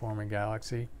star-forming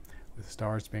galaxy, with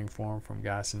stars being formed from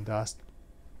gas and dust.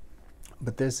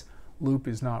 But this loop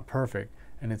is not perfect,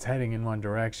 and it's heading in one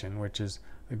direction, which is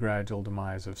the gradual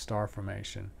demise of star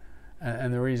formation.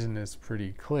 And the reason is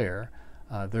pretty clear.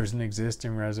 There's an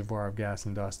existing reservoir of gas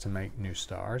and dust to make new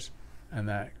stars, and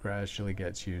that gradually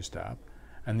gets used up.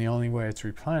 And the only way it's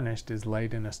replenished is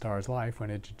late in a star's life, when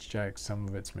it ejects some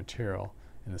of its material.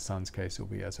 In the sun's case, it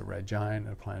will be as a red giant,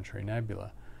 a planetary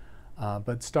nebula.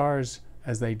 But stars,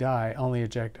 as they die, only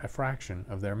eject a fraction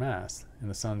of their mass. In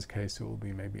the sun's case, it will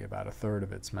be maybe about a third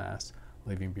of its mass,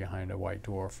 leaving behind a white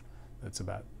dwarf that's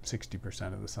about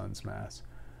 60% of the sun's mass.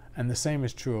 And the same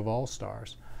is true of all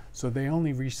stars. So they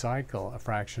only recycle a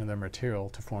fraction of their material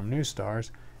to form new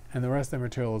stars, and the rest of the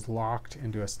material is locked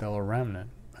into a stellar remnant,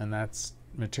 and that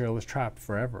material is trapped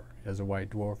forever as a white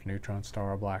dwarf, neutron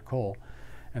star, or black hole.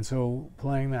 And so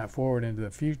playing that forward into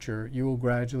the future, you will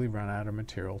gradually run out of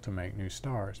material to make new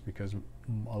stars, because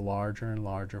a larger and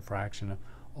larger fraction of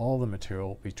all the material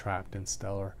will be trapped in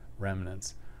stellar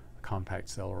remnants, compact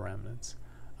stellar remnants.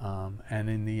 And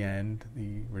in the end,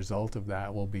 the result of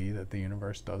that will be that the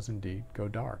universe does indeed go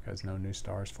dark, as no new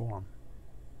stars form.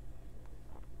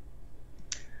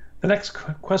 The next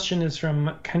question is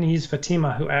from Kaniz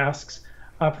Fatima, who asks,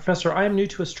 Professor, I am new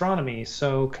to astronomy,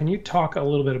 so can you talk a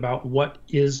little bit about what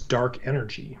is dark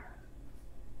energy?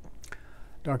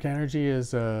 Dark energy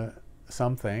is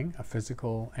something, a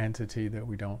physical entity that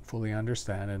we don't fully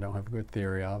understand and don't have a good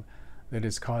theory of, that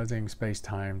is causing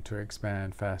space-time to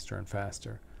expand faster and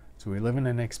faster. So we live in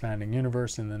an expanding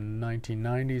universe. In the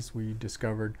 1990s, we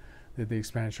discovered that the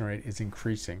expansion rate is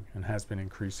increasing and has been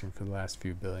increasing for the last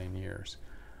few billion years.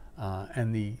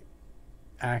 And the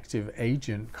active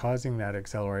agent causing that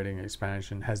accelerating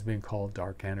expansion has been called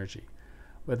dark energy.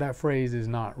 But that phrase is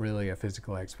not really a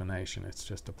physical explanation. It's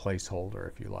just a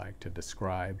placeholder, if you like, to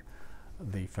describe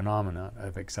the phenomena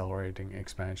of accelerating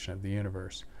expansion of the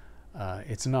universe.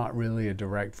 It's not really a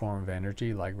direct form of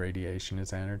energy, like radiation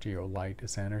is energy or light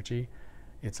is energy.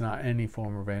 It's not any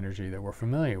form of energy that we're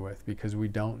familiar with, because we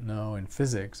don't know in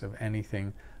physics of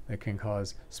anything that can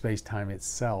cause space-time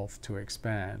itself to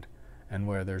expand. And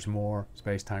where there's more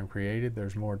space-time created,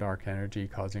 there's more dark energy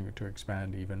causing it to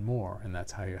expand even more, and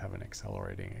that's how you have an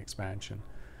accelerating expansion.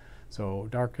 So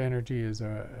dark energy is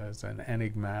an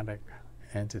enigmatic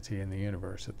entity in the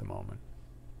universe at the moment.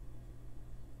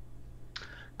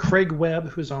 Craig Webb,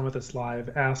 who's on with us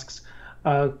live, asks,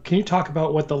 can you talk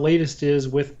about what the latest is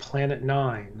with Planet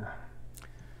 9?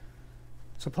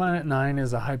 So Planet 9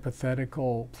 is a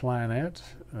hypothetical planet.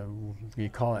 We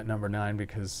call it number 9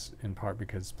 in part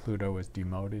because Pluto was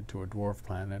demoted to a dwarf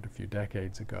planet a few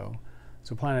decades ago.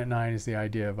 So Planet 9 is the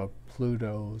idea of a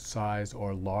Pluto-sized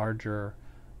or larger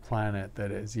planet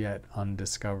that is yet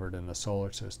undiscovered in the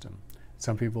solar system.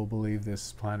 Some people believe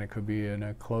this planet could be in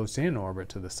a close-in orbit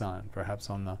to the Sun,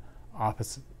 perhaps on the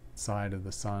opposite side of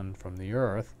the Sun from the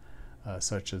Earth,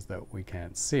 such as that we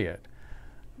can't see it.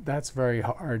 That's very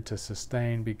hard to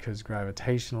sustain, because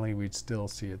gravitationally we'd still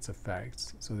see its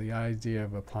effects. So the idea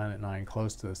of a Planet 9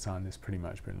 close to the Sun has pretty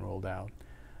much been ruled out.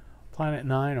 Planet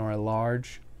 9, or a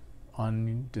large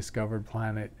undiscovered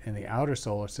planet in the outer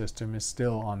solar system, is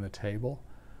still on the table,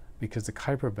 because the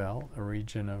Kuiper Belt, a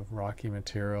region of rocky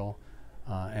material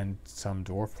and some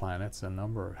dwarf planets,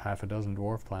 half a dozen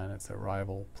dwarf planets that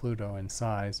rival Pluto in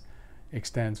size,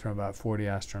 extends from about 40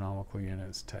 astronomical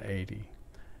units to 80.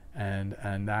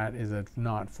 And that is a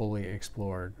not fully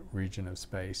explored region of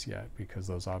space yet, because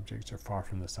those objects are far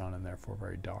from the Sun and therefore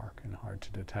very dark and hard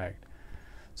to detect.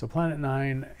 So Planet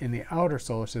 9 in the outer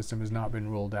solar system has not been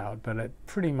ruled out, but it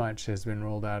pretty much has been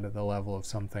ruled out at the level of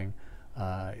something,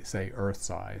 say,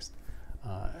 Earth-sized.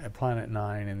 A Planet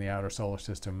 9 in the outer solar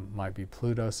system might be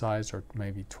Pluto-sized, or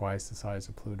maybe twice the size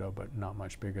of Pluto, but not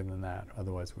much bigger than that.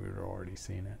 Otherwise, we would have already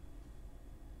seen it.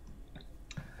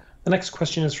 The next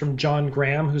question is from John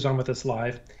Graham, who's on with us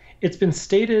live. It's been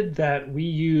stated that we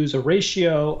use a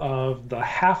ratio of the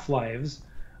half-lives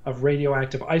of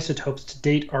radioactive isotopes to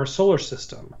date our solar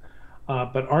system.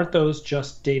 But aren't those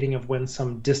just dating of when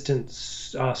some distant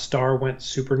star went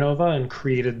supernova and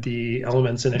created the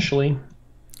elements initially?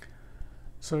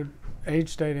 So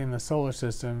age dating the solar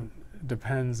system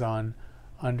depends on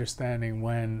understanding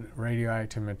when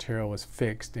radioactive material was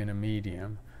fixed in a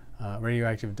medium.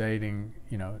 Radioactive dating,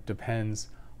 depends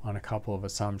on a couple of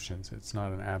assumptions. It's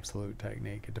not an absolute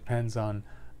technique. It depends on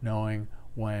knowing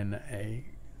when a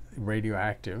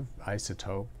radioactive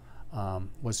isotope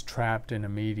was trapped in a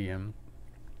medium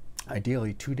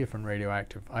ideally 2 different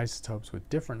radioactive isotopes with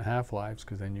different half-lives,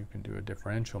 because then you can do a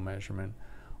differential measurement,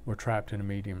 were trapped in a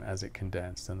medium as it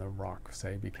condensed and the rock,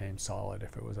 say, became solid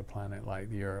if it was a planet like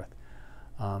the Earth.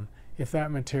 If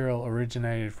that material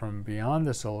originated from beyond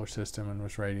the solar system and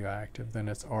was radioactive, then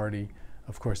it's already,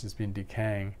 of course, it's been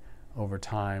decaying over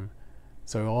time.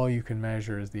 So all you can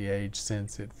measure is the age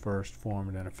since it first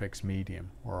formed in a fixed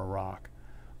medium or a rock.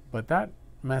 But that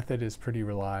method is pretty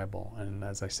reliable, and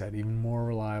as I said, even more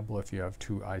reliable if you have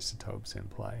 2 isotopes in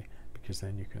play, because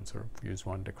then you can sort of use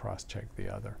one to cross-check the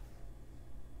other.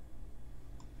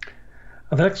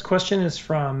 The next question is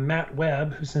from Matt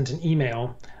Webb, who sent an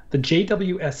email. The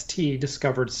JWST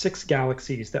discovered 6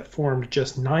 galaxies that formed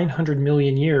just 900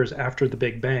 million years after the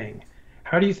Big Bang.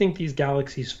 How do you think these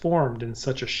galaxies formed in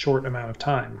such a short amount of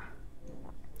time?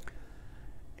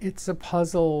 It's a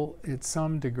puzzle at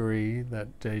some degree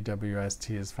that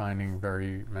JWST is finding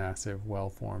very massive,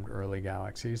 well-formed early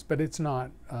galaxies, but it's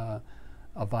not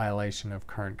a violation of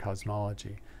current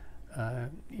cosmology.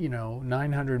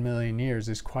 900 million years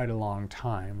is quite a long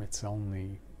time. It's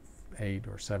only 8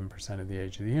 or 7% of the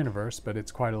age of the universe, but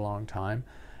it's quite a long time.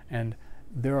 And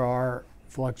there are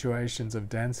fluctuations of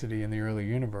density in the early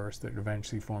universe that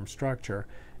eventually form structure.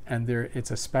 And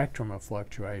it's a spectrum of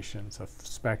fluctuations, a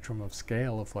spectrum of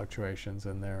scale of fluctuations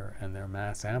and their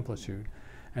mass amplitude.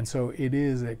 And so it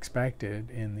is expected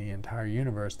in the entire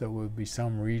universe that there will be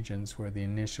some regions where the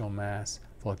initial mass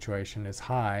fluctuation is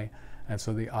high, and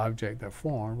so the object that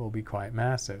formed will be quite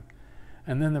massive.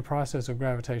 And then the process of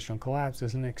gravitational collapse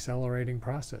is an accelerating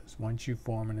process. Once you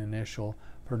form an initial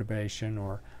perturbation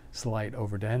or slight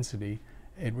overdensity,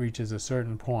 it reaches a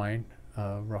certain point,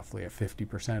 roughly a 50%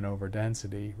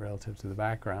 overdensity relative to the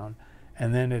background,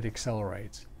 and then it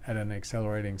accelerates. At an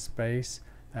accelerating space,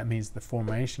 that means the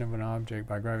formation of an object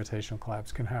by gravitational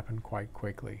collapse can happen quite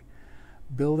quickly.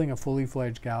 Building a fully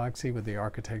fledged galaxy with the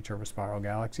architecture of a spiral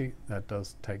galaxy, that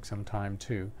does take some time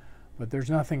too. But there's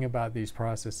nothing about these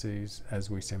processes, as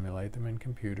we simulate them in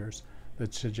computers,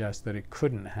 that suggests that it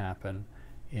couldn't happen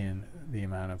in the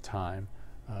amount of time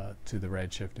to the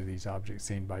redshift of these objects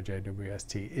seen by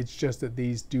JWST. It's just that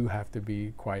these do have to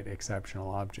be quite exceptional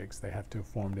objects. They have to have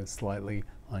formed in slightly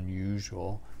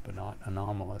unusual, but not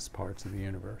anomalous parts of the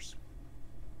universe.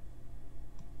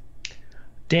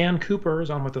 Dan Cooper is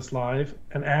on with us live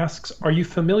and asks, are you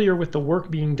familiar with the work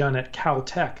being done at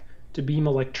Caltech to beam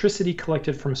electricity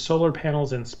collected from solar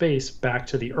panels in space back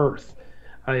to the Earth?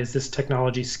 Is this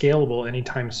technology scalable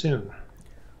anytime soon?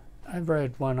 I've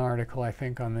read one article, I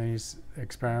think, on these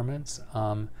experiments.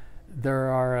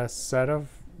 There are a set of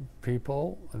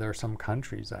people, there are some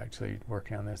countries actually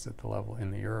working on this at the level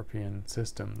in the European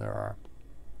system. There are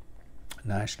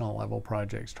national level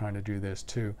projects trying to do this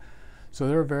too. So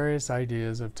there are various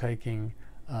ideas of taking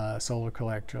solar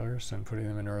collectors and putting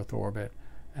them in Earth orbit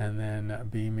and then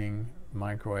beaming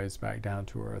microwaves back down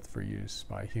to Earth for use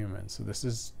by humans. So this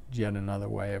is yet another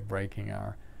way of breaking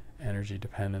our energy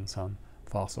dependence on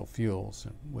fossil fuels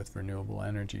with renewable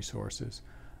energy sources.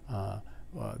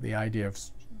 The idea of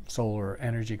solar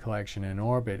energy collection in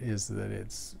orbit is that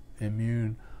it's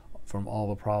immune from all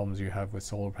the problems you have with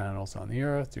solar panels on the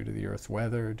Earth due to the Earth's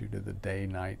weather, due to the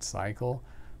day-night cycle.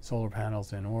 Solar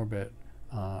panels in orbit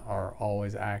are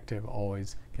always active,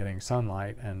 always getting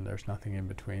sunlight, and there's nothing in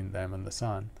between them and the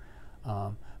sun.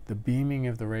 The beaming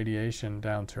of the radiation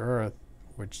down to Earth,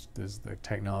 which is the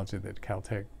technology that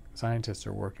Caltech scientists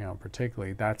are working on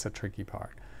particularly, that's a tricky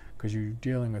part because you're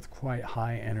dealing with quite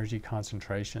high energy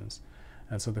concentrations.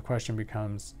 And so the question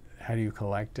becomes, how do you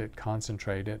collect it,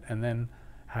 concentrate it, and then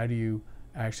how do you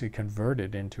actually convert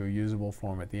it into a usable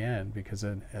form at the end? Because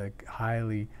a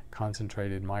highly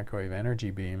concentrated microwave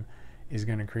energy beam is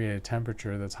going to create a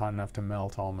temperature that's hot enough to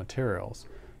melt all materials.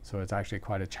 So it's actually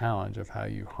quite a challenge of how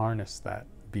you harness that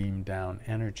beam down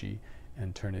energy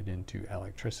and turn it into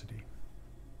electricity.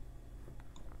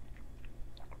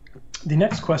 The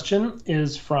next question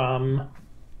is from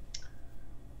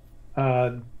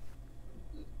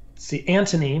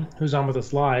Anthony, who's on with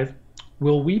us live.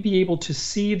 Will we be able to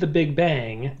see the Big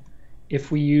Bang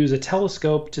if we use a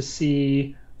telescope to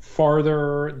see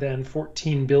farther than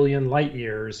 14 billion light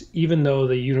years, even though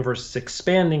the universe is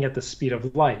expanding at the speed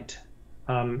of light?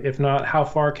 If not, how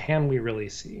far can we really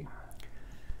see?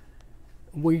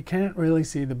 We can't really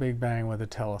see the Big Bang with a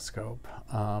telescope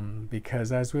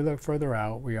because as we look further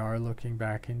out, we are looking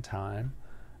back in time,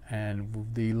 and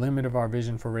the limit of our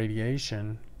vision for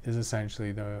radiation is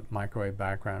essentially the microwave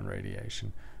background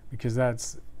radiation,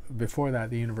 because before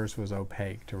that the universe was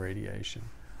opaque to radiation.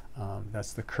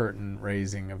 That's the curtain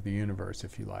raising of the universe,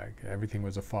 if you like. Everything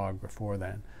was a fog before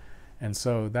then. And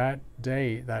so that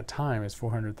date, that time, is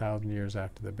 400,000 years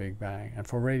after the Big Bang. And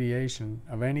for radiation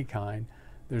of any kind,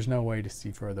 there's no way to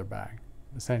see further back,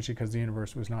 essentially because the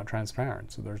universe was not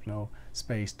transparent, so there's no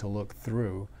space to look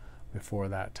through before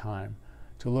that time.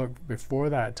 To look before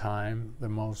that time, the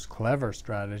most clever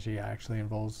strategy actually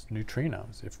involves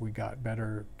neutrinos. If we got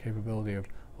better capability of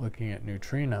looking at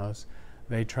neutrinos,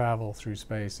 they travel through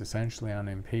space essentially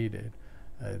unimpeded.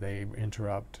 They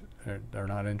interrupt, they're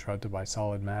not interrupted by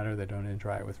solid matter, they don't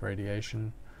interact with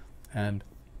radiation, and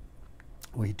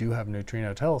we do have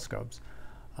neutrino telescopes.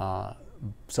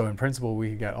 So in principle we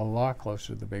could get a lot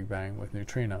closer to the Big Bang with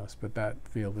neutrinos, but that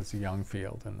field is a young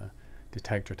field, and the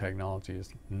detector technology is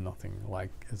nothing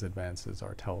like as advanced as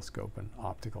our telescope and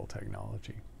optical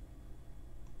technology.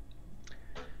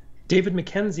 David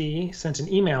McKenzie sent an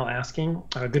email asking,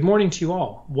 good morning to you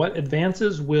all. What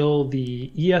advances will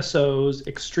the ESO's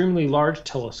extremely large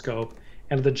telescope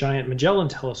and the Giant Magellan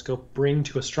telescope bring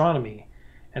to astronomy?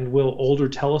 And will older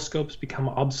telescopes become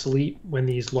obsolete when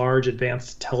these large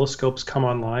advanced telescopes come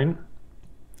online?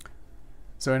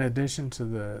 So in addition to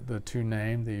the two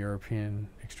named, the European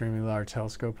Extremely Large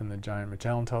Telescope and the Giant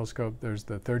Magellan Telescope, there's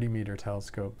the 30-meter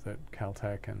telescope that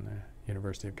Caltech and the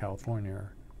University of California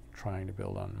are trying to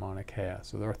build on Mauna Kea.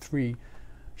 So there are three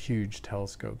huge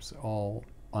telescopes all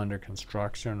under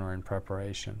construction or in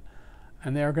preparation.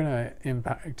 And they are going to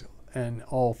impact in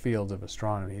all fields of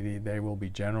astronomy. They will be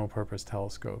general purpose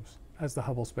telescopes, as the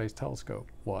Hubble Space Telescope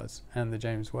was, and the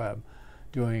James Webb,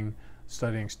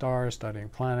 studying stars, studying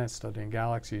planets, studying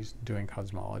galaxies, doing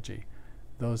cosmology.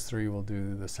 Those three will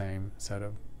do the same set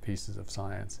of pieces of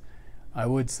science. I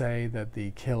would say that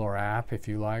the killer app, if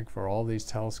you like, for all these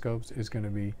telescopes is going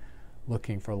to be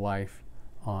looking for life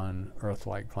on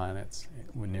Earth-like planets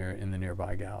in the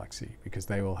nearby galaxy, because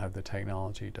they will have the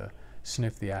technology to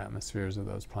sniff the atmospheres of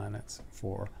those planets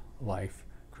for life,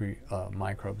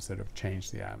 microbes that have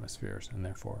changed the atmospheres and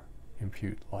therefore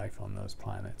impute life on those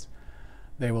planets.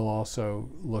 They will also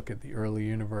look at the early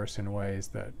universe in ways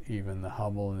that even the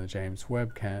Hubble and the James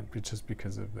Webb can't, just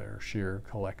because of their sheer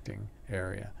collecting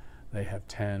area. They have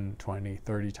 10, 20,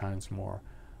 30 times more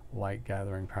light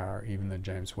gathering power even than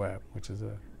James Webb, which is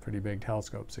a pretty big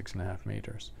telescope, 6.5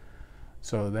 meters.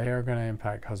 So they are going to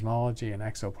impact cosmology and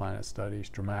exoplanet studies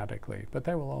dramatically, but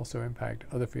they will also impact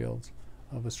other fields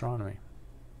of astronomy.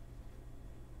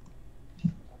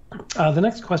 The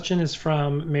next question is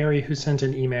from Mary, who sent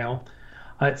an email.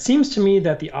 It seems to me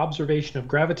that the observation of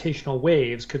gravitational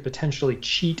waves could potentially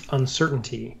cheat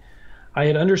uncertainty. I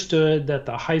had understood that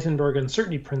the Heisenberg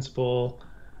uncertainty principle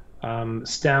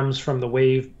stems from the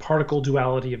wave-particle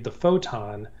duality of the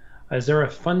photon. Is there a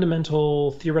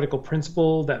fundamental theoretical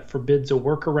principle that forbids a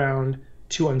workaround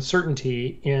to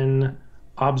uncertainty in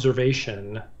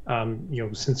observation?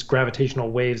 Since gravitational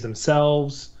waves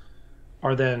themselves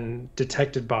are then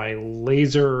detected by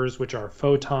lasers, which are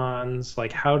photons.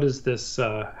 Like, how does this?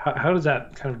 How does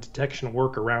that kind of detection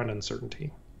work around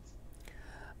uncertainty?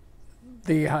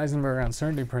 The Heisenberg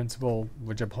uncertainty principle,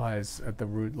 which applies at the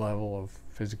root level of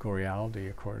physical reality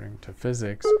according to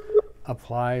physics,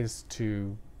 applies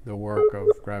to the work of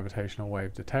gravitational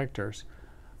wave detectors.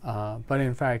 But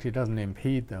in fact, it doesn't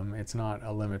impede them. It's not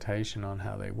a limitation on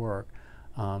how they work.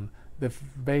 The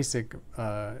basic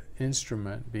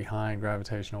instrument behind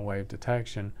gravitational wave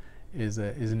detection is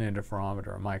an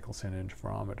interferometer, a Michelson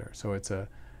interferometer. So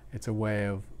it's a way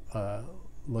of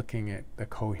looking at the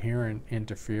coherent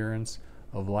interference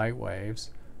of light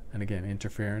waves. And again,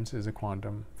 interference is a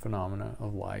quantum phenomena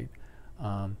of light.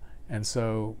 And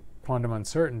so quantum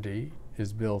uncertainty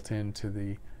is built into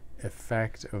the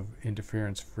effect of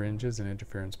interference fringes and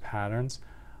interference patterns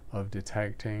of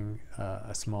detecting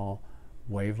a small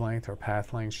wavelength or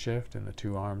path length shift in the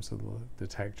two arms of the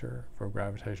detector for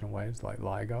gravitational waves, like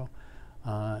LIGO.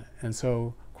 And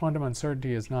so quantum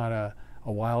uncertainty is not a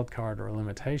wild card or a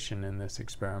limitation in this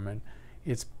experiment.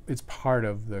 It's part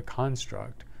of the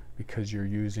construct because you're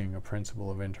using a principle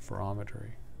of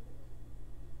interferometry.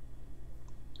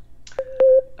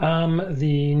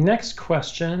 The next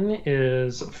question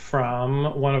is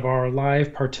from one of our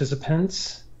live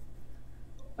participants.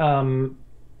 Let's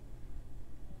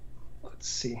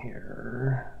see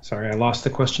here. Sorry, I lost the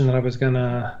question that I was going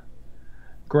to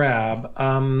grab.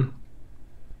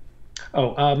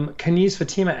 Kaniz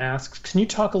Fatima asks, can you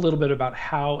talk a little bit about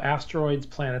how asteroids,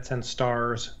 planets, and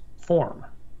stars form?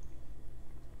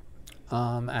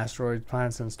 Asteroids,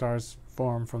 planets, and stars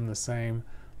form from the same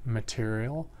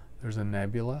material. There's a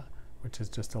nebula, which is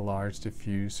just a large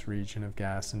diffuse region of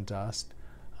gas and dust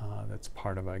that's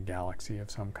part of a galaxy of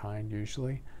some kind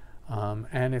usually.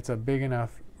 And it's a big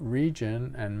enough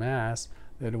region and mass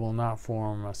that it will not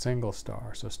form a single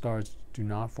star. So stars do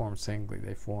not form singly,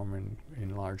 they form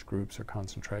in large groups or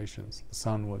concentrations. The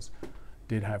sun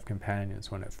did have companions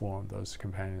when it formed. Those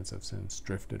companions have since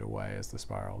drifted away as the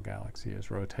spiral galaxy has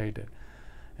rotated.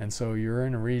 And so you're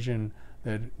in a region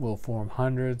that will form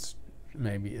hundreds,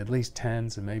 maybe at least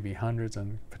tens, and maybe hundreds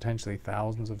and potentially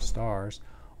thousands of stars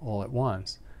all at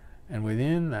once. And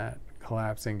within that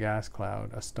collapsing gas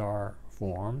cloud, a star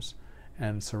forms,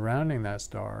 and surrounding that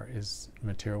star is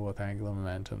material with angular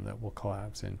momentum that will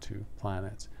collapse into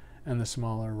planets. And the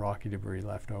smaller rocky debris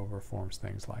left over forms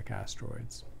things like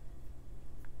asteroids.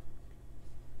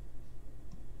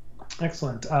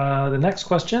 Excellent. The next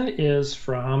question is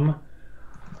from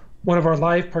one of our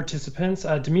live participants.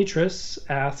 Demetrius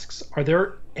asks, is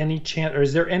there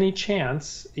any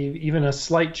chance, even a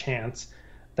slight chance,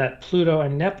 that Pluto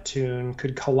and Neptune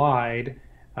could collide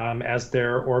as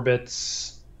their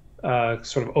orbits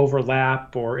sort of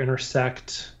overlap or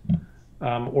intersect,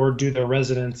 or do their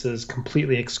resonances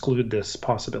completely exclude this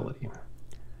possibility?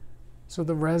 So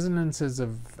the resonances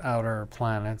of outer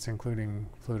planets, including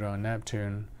Pluto and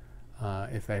Neptune,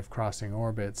 if they have crossing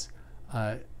orbits,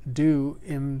 do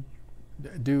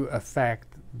affect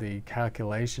the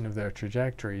calculation of their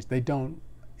trajectories. They don't,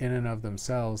 in and of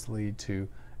themselves, lead to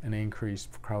an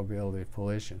increased probability of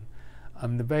collision.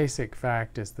 The basic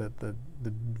fact is that the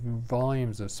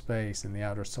volumes of space in the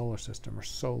outer solar system are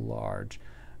so large,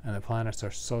 and the planets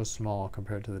are so small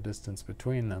compared to the distance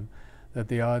between them, that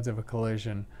the odds of a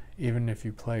collision, even if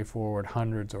you play forward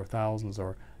hundreds or thousands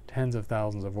or tens of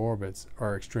thousands of orbits,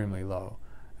 are extremely low.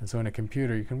 And so in a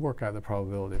computer you can work out the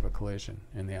probability of a collision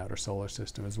in the outer solar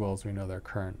system, as well as we know their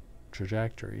current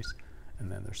trajectories,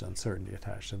 and then there's uncertainty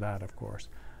attached to that, of course.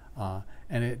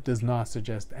 And it does not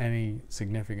suggest any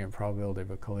significant probability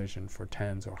of a collision for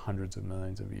tens or hundreds of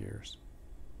millions of years.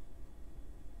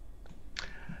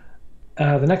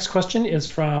 The next question is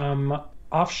from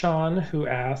Afshan, who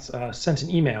sent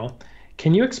an email.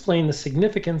 Can you explain the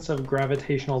significance of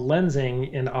gravitational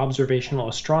lensing in observational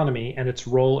astronomy and its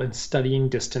role in studying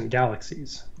distant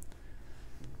galaxies?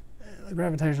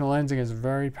 Gravitational lensing is a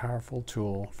very powerful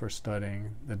tool for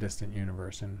studying the distant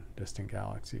universe and distant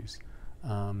galaxies,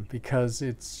 because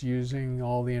it's using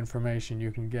all the information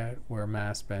you can get where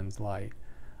mass bends light.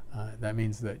 That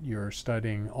means that you're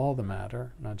studying all the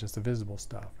matter, not just the visible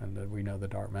stuff, and that we know the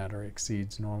dark matter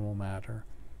exceeds normal matter,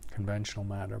 conventional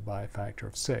matter, by a factor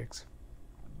of 6.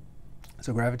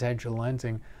 So gravitational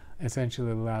lensing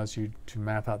essentially allows you to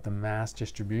map out the mass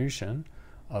distribution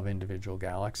of individual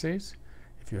galaxies,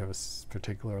 if you have a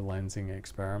particular lensing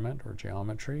experiment or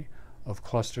geometry, of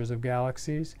clusters of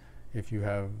galaxies, if you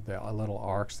have the little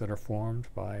arcs that are formed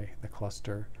by the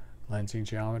cluster lensing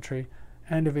geometry,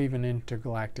 and of even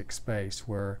intergalactic space,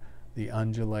 where the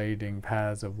undulating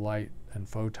paths of light and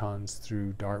photons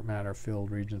through dark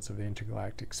matter-filled regions of the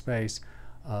intergalactic space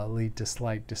lead to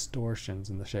slight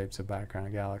distortions in the shapes of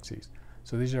background galaxies.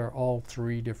 So these are all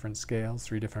 3 different scales,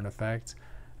 3 different effects,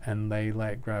 and they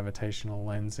let gravitational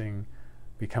lensing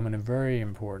become a very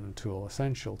important tool,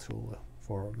 essential tool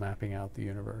for mapping out the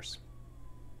universe.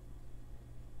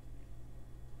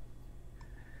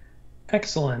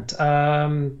 Excellent.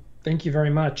 Thank you very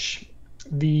much.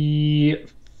 The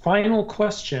final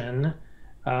question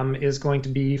is going to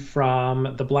be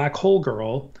from the Black Hole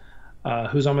Girl,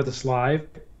 who's on with us live.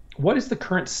 What is the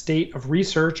current state of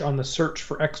research on the search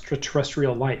for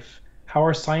extraterrestrial life? How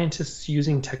are scientists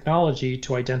using technology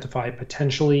to identify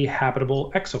potentially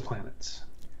habitable exoplanets?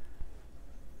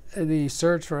 The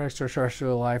search for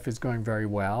extraterrestrial life is going very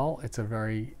well. It's a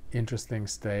very interesting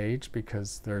stage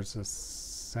because there's a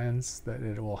sense that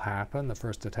it will happen. The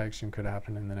first detection could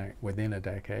happen within a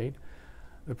decade.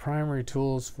 The primary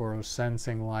tools for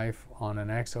sensing life on an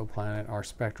exoplanet are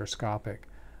spectroscopic.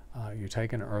 You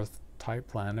take an Earth-type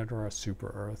planet, or a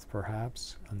super-Earth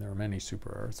perhaps, and there are many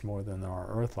super-Earths, more than there are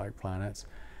Earth-like planets.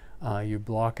 You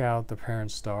block out the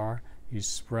parent star, you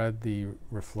spread the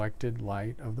reflected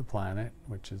light of the planet,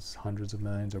 which is hundreds of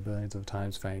millions or billions of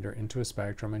times fainter, into a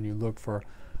spectrum, and you look for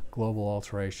global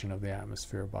alteration of the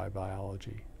atmosphere by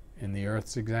biology. In the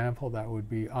Earth's example, that would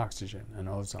be oxygen and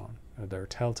ozone. They're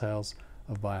telltales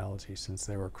of biology, since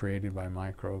they were created by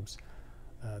microbes.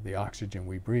 The oxygen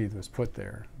we breathe was put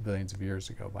there billions of years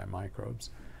ago by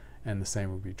microbes, and the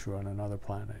same would be true on another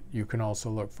planet. You can also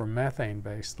look for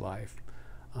methane-based life,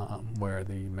 where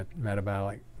the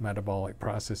metabolic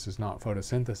process is not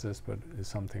photosynthesis, but is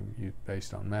something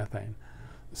based on methane.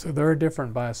 So there are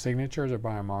different biosignatures or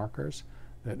biomarkers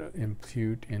that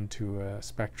impute into a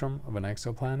spectrum of an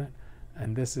exoplanet,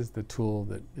 and this is the tool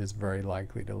that is very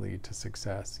likely to lead to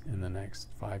success in the next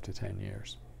 5 to 10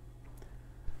 years.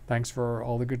 thanks for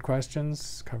all the good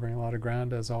questions, covering a lot of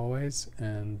ground as always.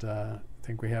 And I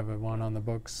think we have one on the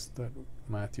books that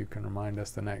Matthew can remind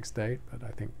us the next date, but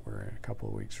I think we're a couple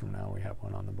of weeks from now we have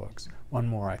one on the books. One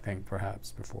more, I think,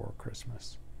 perhaps before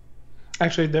Christmas.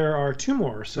 Actually, there are two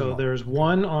more. So there's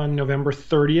one on November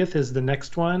 30th is the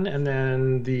next one, and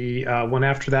then the one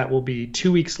after that will be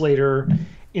 2 weeks later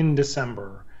in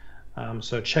December.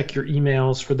 So check your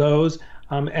emails for those.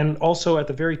 And also at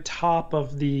the very top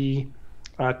of the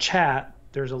chat,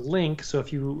 there's a link. So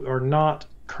if you are not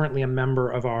currently a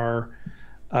member of our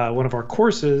one of our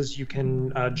courses, you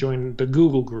can join the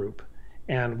Google group,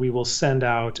 and we will send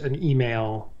out an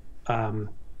email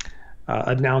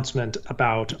announcement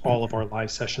about all of our live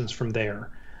sessions from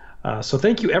there. So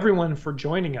thank you everyone for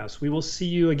joining us. We will see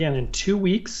you again in 2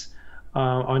 weeks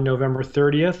on November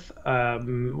 30th.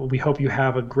 We hope you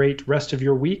have a great rest of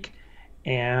your week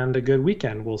and a good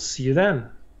weekend. We'll see you then.